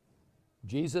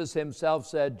 Jesus himself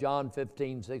said, John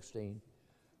 15, 16,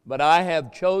 but I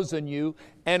have chosen you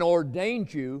and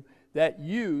ordained you that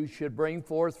you should bring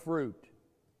forth fruit,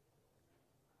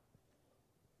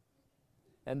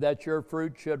 and that your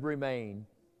fruit should remain,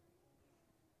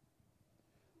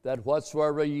 that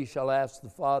whatsoever ye shall ask the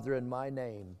Father in my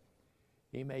name,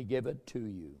 he may give it to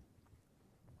you.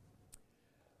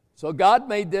 So God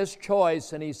made this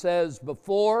choice, and he says,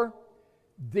 before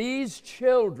these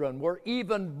children were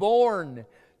even born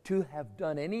to have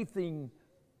done anything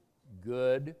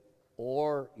good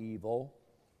or evil,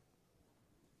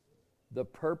 the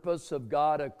purpose of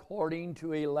God according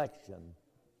to election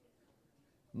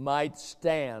might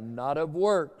stand, not of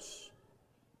works,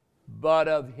 but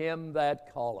of him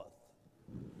that calleth.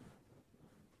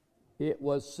 It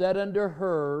was said unto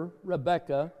her,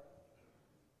 Rebekah,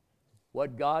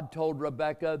 what God told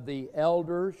Rebekah, the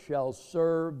elder shall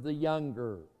serve the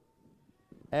younger.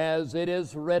 As it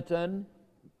is written,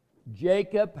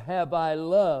 Jacob have I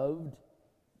loved,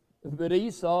 but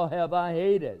Esau have I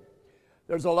hated.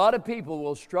 There's a lot of people who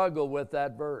will struggle with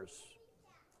that verse.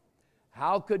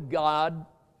 How could God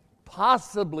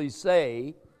possibly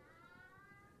say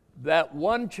that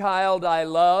one child I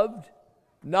loved,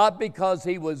 not because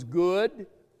he was good,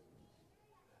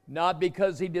 not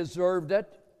because he deserved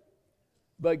it,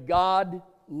 but God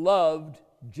loved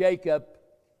Jacob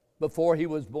before he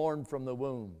was born from the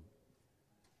womb?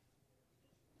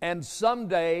 And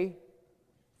someday,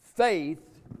 faith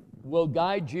will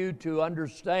guide you to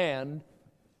understand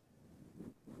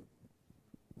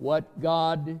what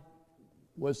God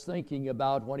was thinking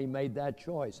about when he made that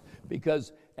choice.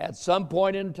 Because at some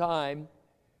point in time,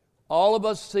 all of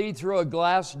us see through a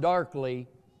glass darkly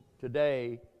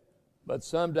today, but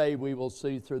someday we will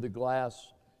see through the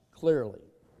glass clearly.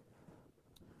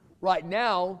 Right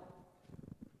now,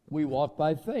 we walk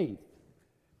by faith.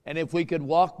 And if we could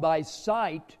walk by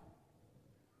sight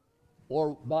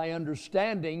or by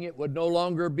understanding, it would no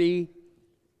longer be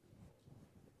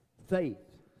faith.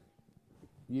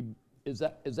 Is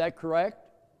that correct?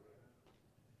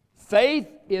 Faith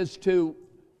is to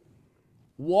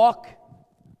walk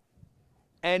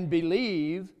and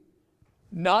believe,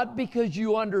 not because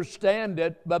you understand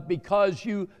it, but because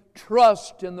you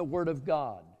trust in the Word of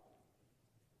God.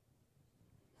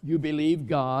 You believe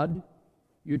God,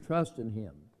 you trust in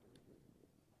Him.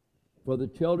 For the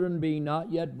children being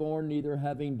not yet born, neither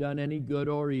having done any good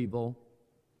or evil,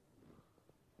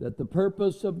 that the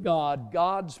purpose of God,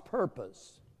 God's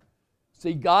purpose,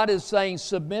 see, God is saying,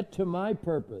 submit to my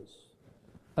purpose,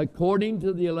 according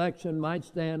to the election might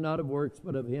stand, not of works,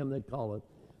 but of him that calleth.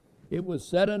 It was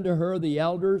said unto her, the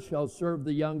elder shall serve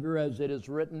the younger, as it is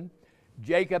written,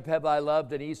 Jacob have I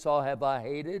loved, and Esau have I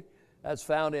hated. That's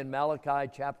found in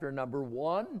Malachi chapter number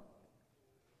 1.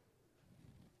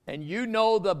 And you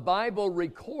know the Bible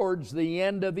records the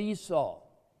end of Esau.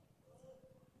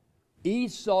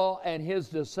 Esau and his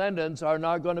descendants are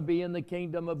not going to be in the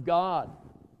kingdom of God.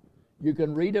 You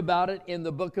can read about it in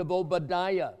the book of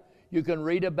Obadiah. You can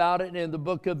read about it in the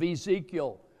book of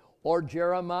Ezekiel or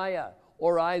Jeremiah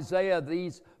or Isaiah.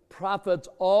 These prophets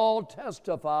all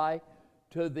testify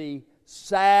to the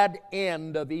sad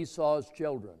end of Esau's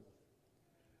children.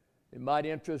 It might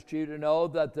interest you to know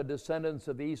that the descendants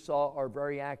of Esau are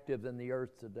very active in the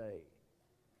earth today.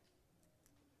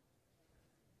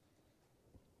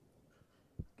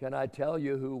 Can I tell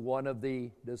you who one of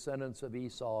the descendants of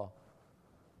Esau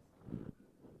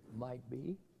might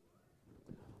be.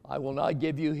 I will not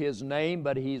give you his name,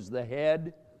 but he's the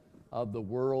head of the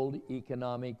World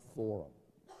Economic Forum.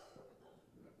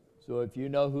 So if you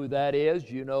know who that is,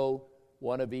 you know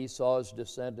one of Esau's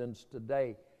descendants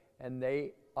today. And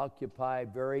they occupy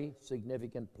very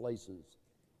significant places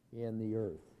in the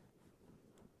earth.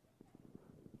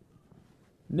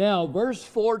 Now, verse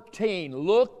 14,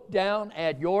 look down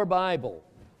at your Bible.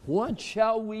 What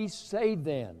shall we say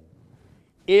then?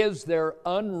 Is there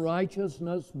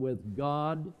unrighteousness with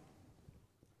God?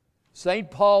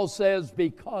 St. Paul says,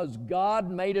 because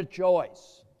God made a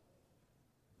choice.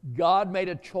 God made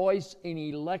a choice in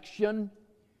election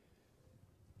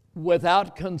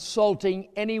without consulting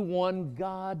anyone.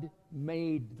 God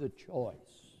made the choice.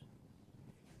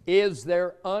 Is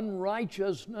there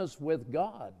unrighteousness with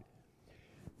God?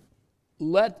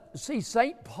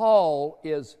 St. Paul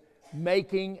is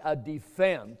making a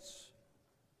defense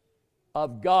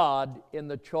of God in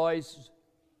the choice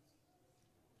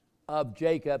of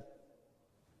Jacob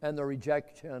and the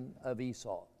rejection of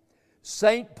Esau.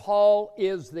 St. Paul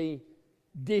is the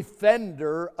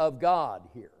defender of God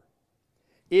here.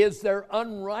 Is there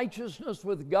unrighteousness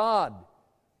with God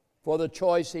for the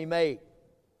choice he made?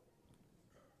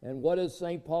 And what does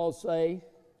St. Paul say?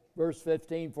 Verse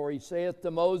 15, for he saith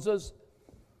to Moses,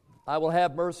 I will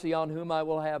have mercy on whom I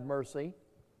will have mercy,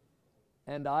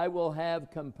 and I will have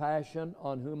compassion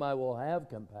on whom I will have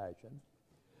compassion.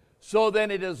 So then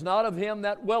it is not of him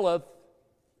that willeth,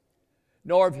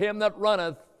 nor of him that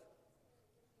runneth.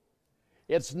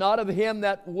 It's not of him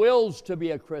that wills to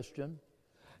be a Christian,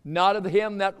 not of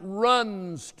him that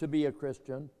runs to be a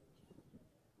Christian,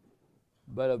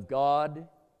 but of God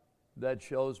that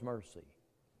shows mercy.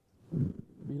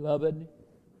 Beloved,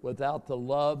 without the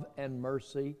love and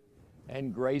mercy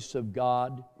and grace of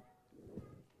God,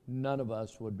 none of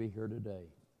us would be here today.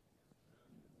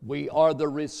 We are the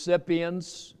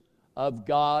recipients of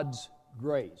God's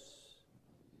grace.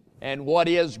 And what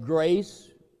is grace,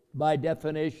 by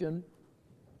definition?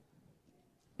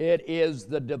 It is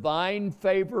the divine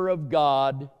favor of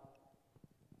God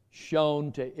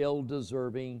shown to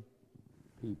ill-deserving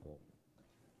people.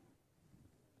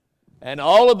 And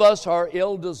all of us are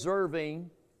ill-deserving,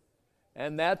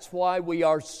 and that's why we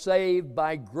are saved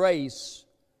by grace,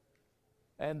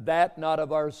 and that not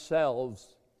of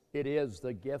ourselves. It is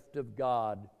the gift of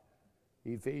God.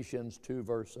 Ephesians 2,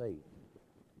 verse 8.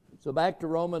 So back to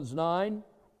Romans 9.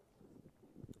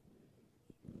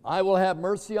 I will have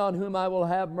mercy on whom I will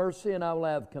have mercy, and I will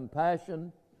have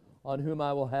compassion on whom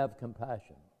I will have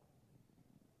compassion.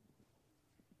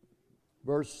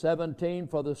 Verse 17,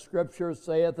 for the Scripture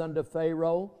saith unto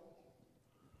Pharaoh,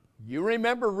 you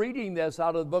remember reading this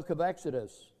out of the book of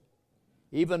Exodus.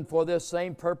 Even for this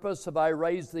same purpose have I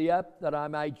raised thee up, that I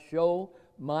might show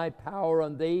my power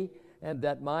on thee, and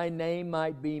that my name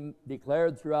might be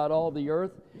declared throughout all the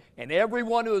earth. And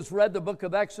everyone who has read the book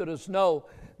of Exodus know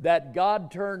that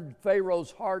God turned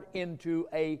Pharaoh's heart into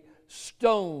a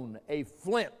stone, a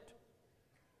flint.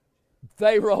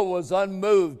 Pharaoh was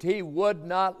unmoved. He would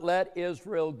not let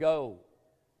Israel go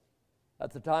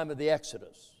at the time of the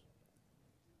Exodus.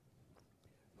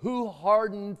 Who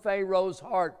hardened Pharaoh's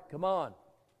heart? Come on.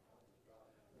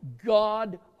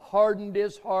 God hardened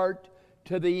his heart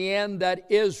to the end that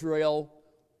Israel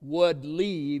would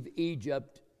leave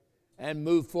Egypt and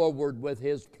move forward with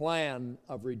his plan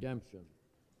of redemption.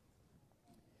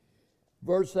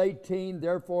 Verse 18,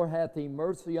 therefore hath he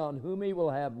mercy on whom he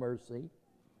will have mercy,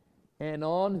 and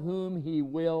on whom he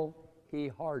will he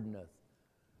hardeneth.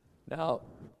 Now,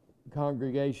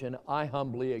 congregation, I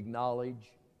humbly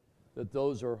acknowledge that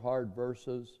those are hard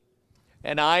verses,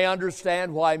 and I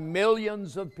understand why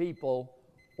millions of people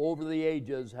over the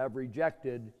ages have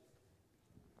rejected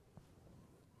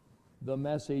the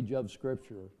message of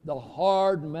Scripture, the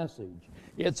hard message.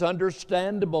 It's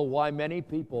understandable why many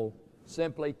people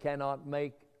simply cannot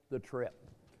make the trip.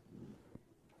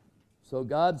 So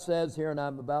God says here, and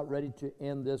I'm about ready to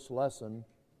end this lesson,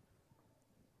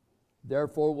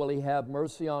 therefore will he have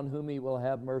mercy on whom he will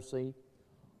have mercy,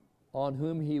 on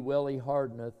whom he will he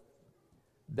hardeneth.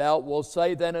 Thou wilt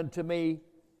say then unto me,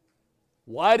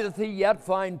 why doth he yet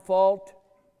find fault?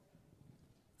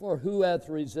 For who hath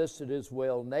resisted his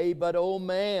will? Nay, but, O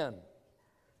man,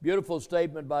 beautiful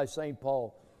statement by St.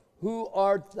 Paul, who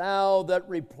art thou that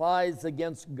replies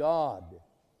against God?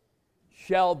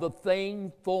 Shall the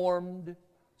thing formed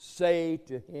say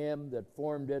to him that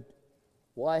formed it,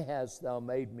 why hast thou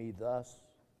made me thus?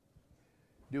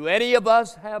 Do any of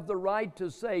us have the right to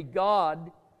say,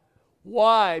 God,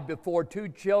 why before two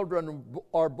children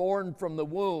are born from the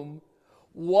womb,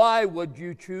 why would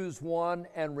you choose one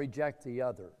and reject the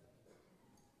other?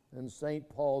 And St.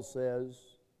 Paul says,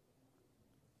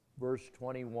 verse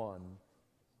 21,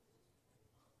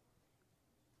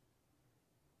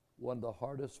 one of the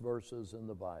hardest verses in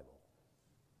the Bible.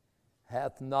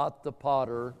 Hath not the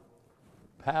potter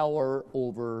power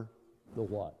over the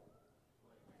what?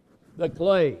 The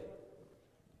clay.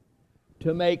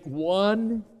 To make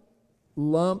one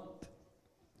lump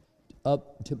of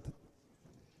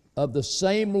the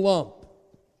same lump,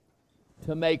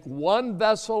 to make one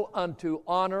vessel unto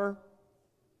honor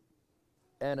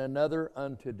and another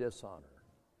unto dishonor.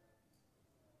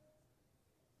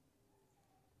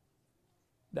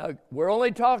 Now, we're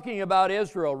only talking about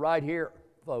Israel right here,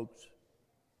 folks.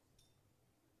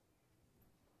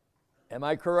 Am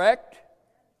I correct?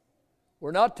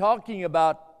 We're not talking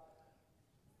about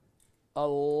a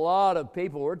lot of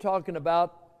people. We're talking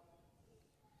about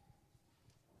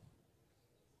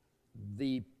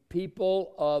the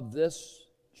people of this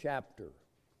chapter.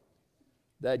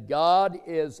 That God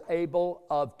is able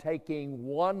of taking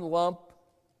one lump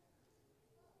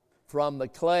from the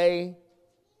clay,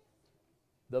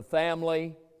 the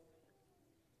family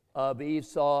of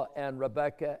Esau and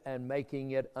Rebekah, and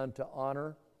making it unto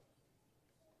honor,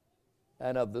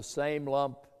 and of the same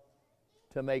lump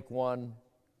to make one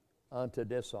unto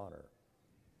dishonor.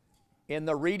 In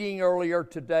the reading earlier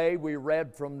today, we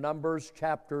read from Numbers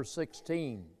chapter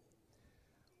 16.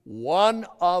 One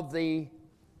of the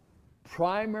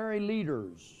primary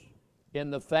leaders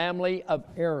in the family of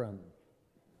Aaron,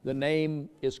 the name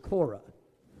is Korah,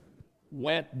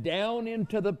 went down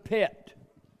into the pit.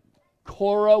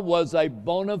 Korah was a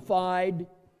bona fide,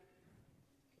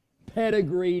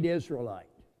 pedigreed Israelite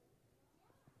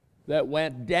that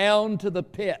went down to the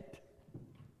pit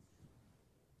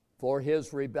for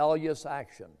his rebellious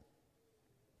action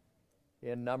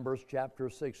in Numbers chapter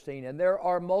 16. And there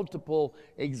are multiple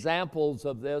examples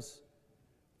of this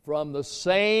from the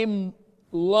same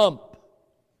lump,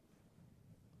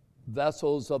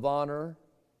 vessels of honor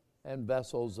and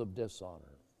vessels of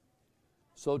dishonor.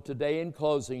 So today in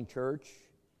closing, church,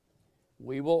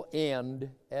 we will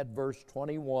end at verse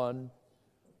 21,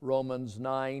 Romans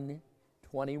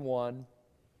 9:21,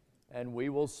 and we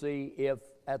will see if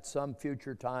at some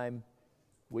future time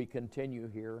we continue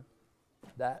here.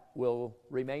 That will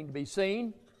remain to be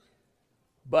seen.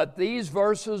 But these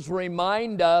verses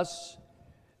remind us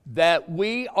that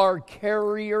we are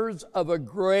carriers of a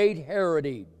great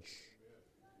heritage.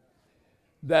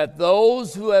 That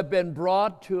those who have been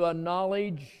brought to a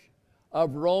knowledge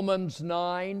of Romans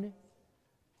 9,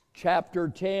 chapter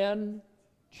 10,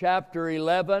 chapter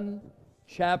 11,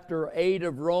 chapter 8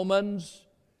 of Romans,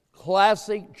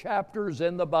 classic chapters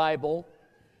in the Bible,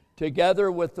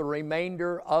 together with the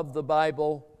remainder of the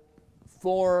Bible,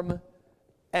 form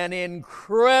an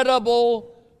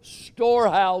incredible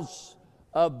storehouse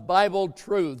of Bible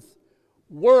truth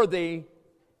worthy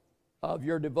of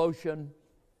your devotion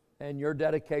and your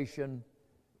dedication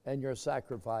and your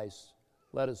sacrifice.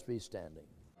 Let us be standing.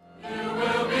 You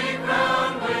will be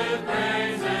crowned with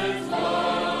praises,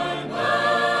 Lord,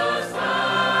 Most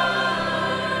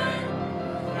High,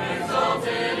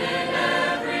 exalted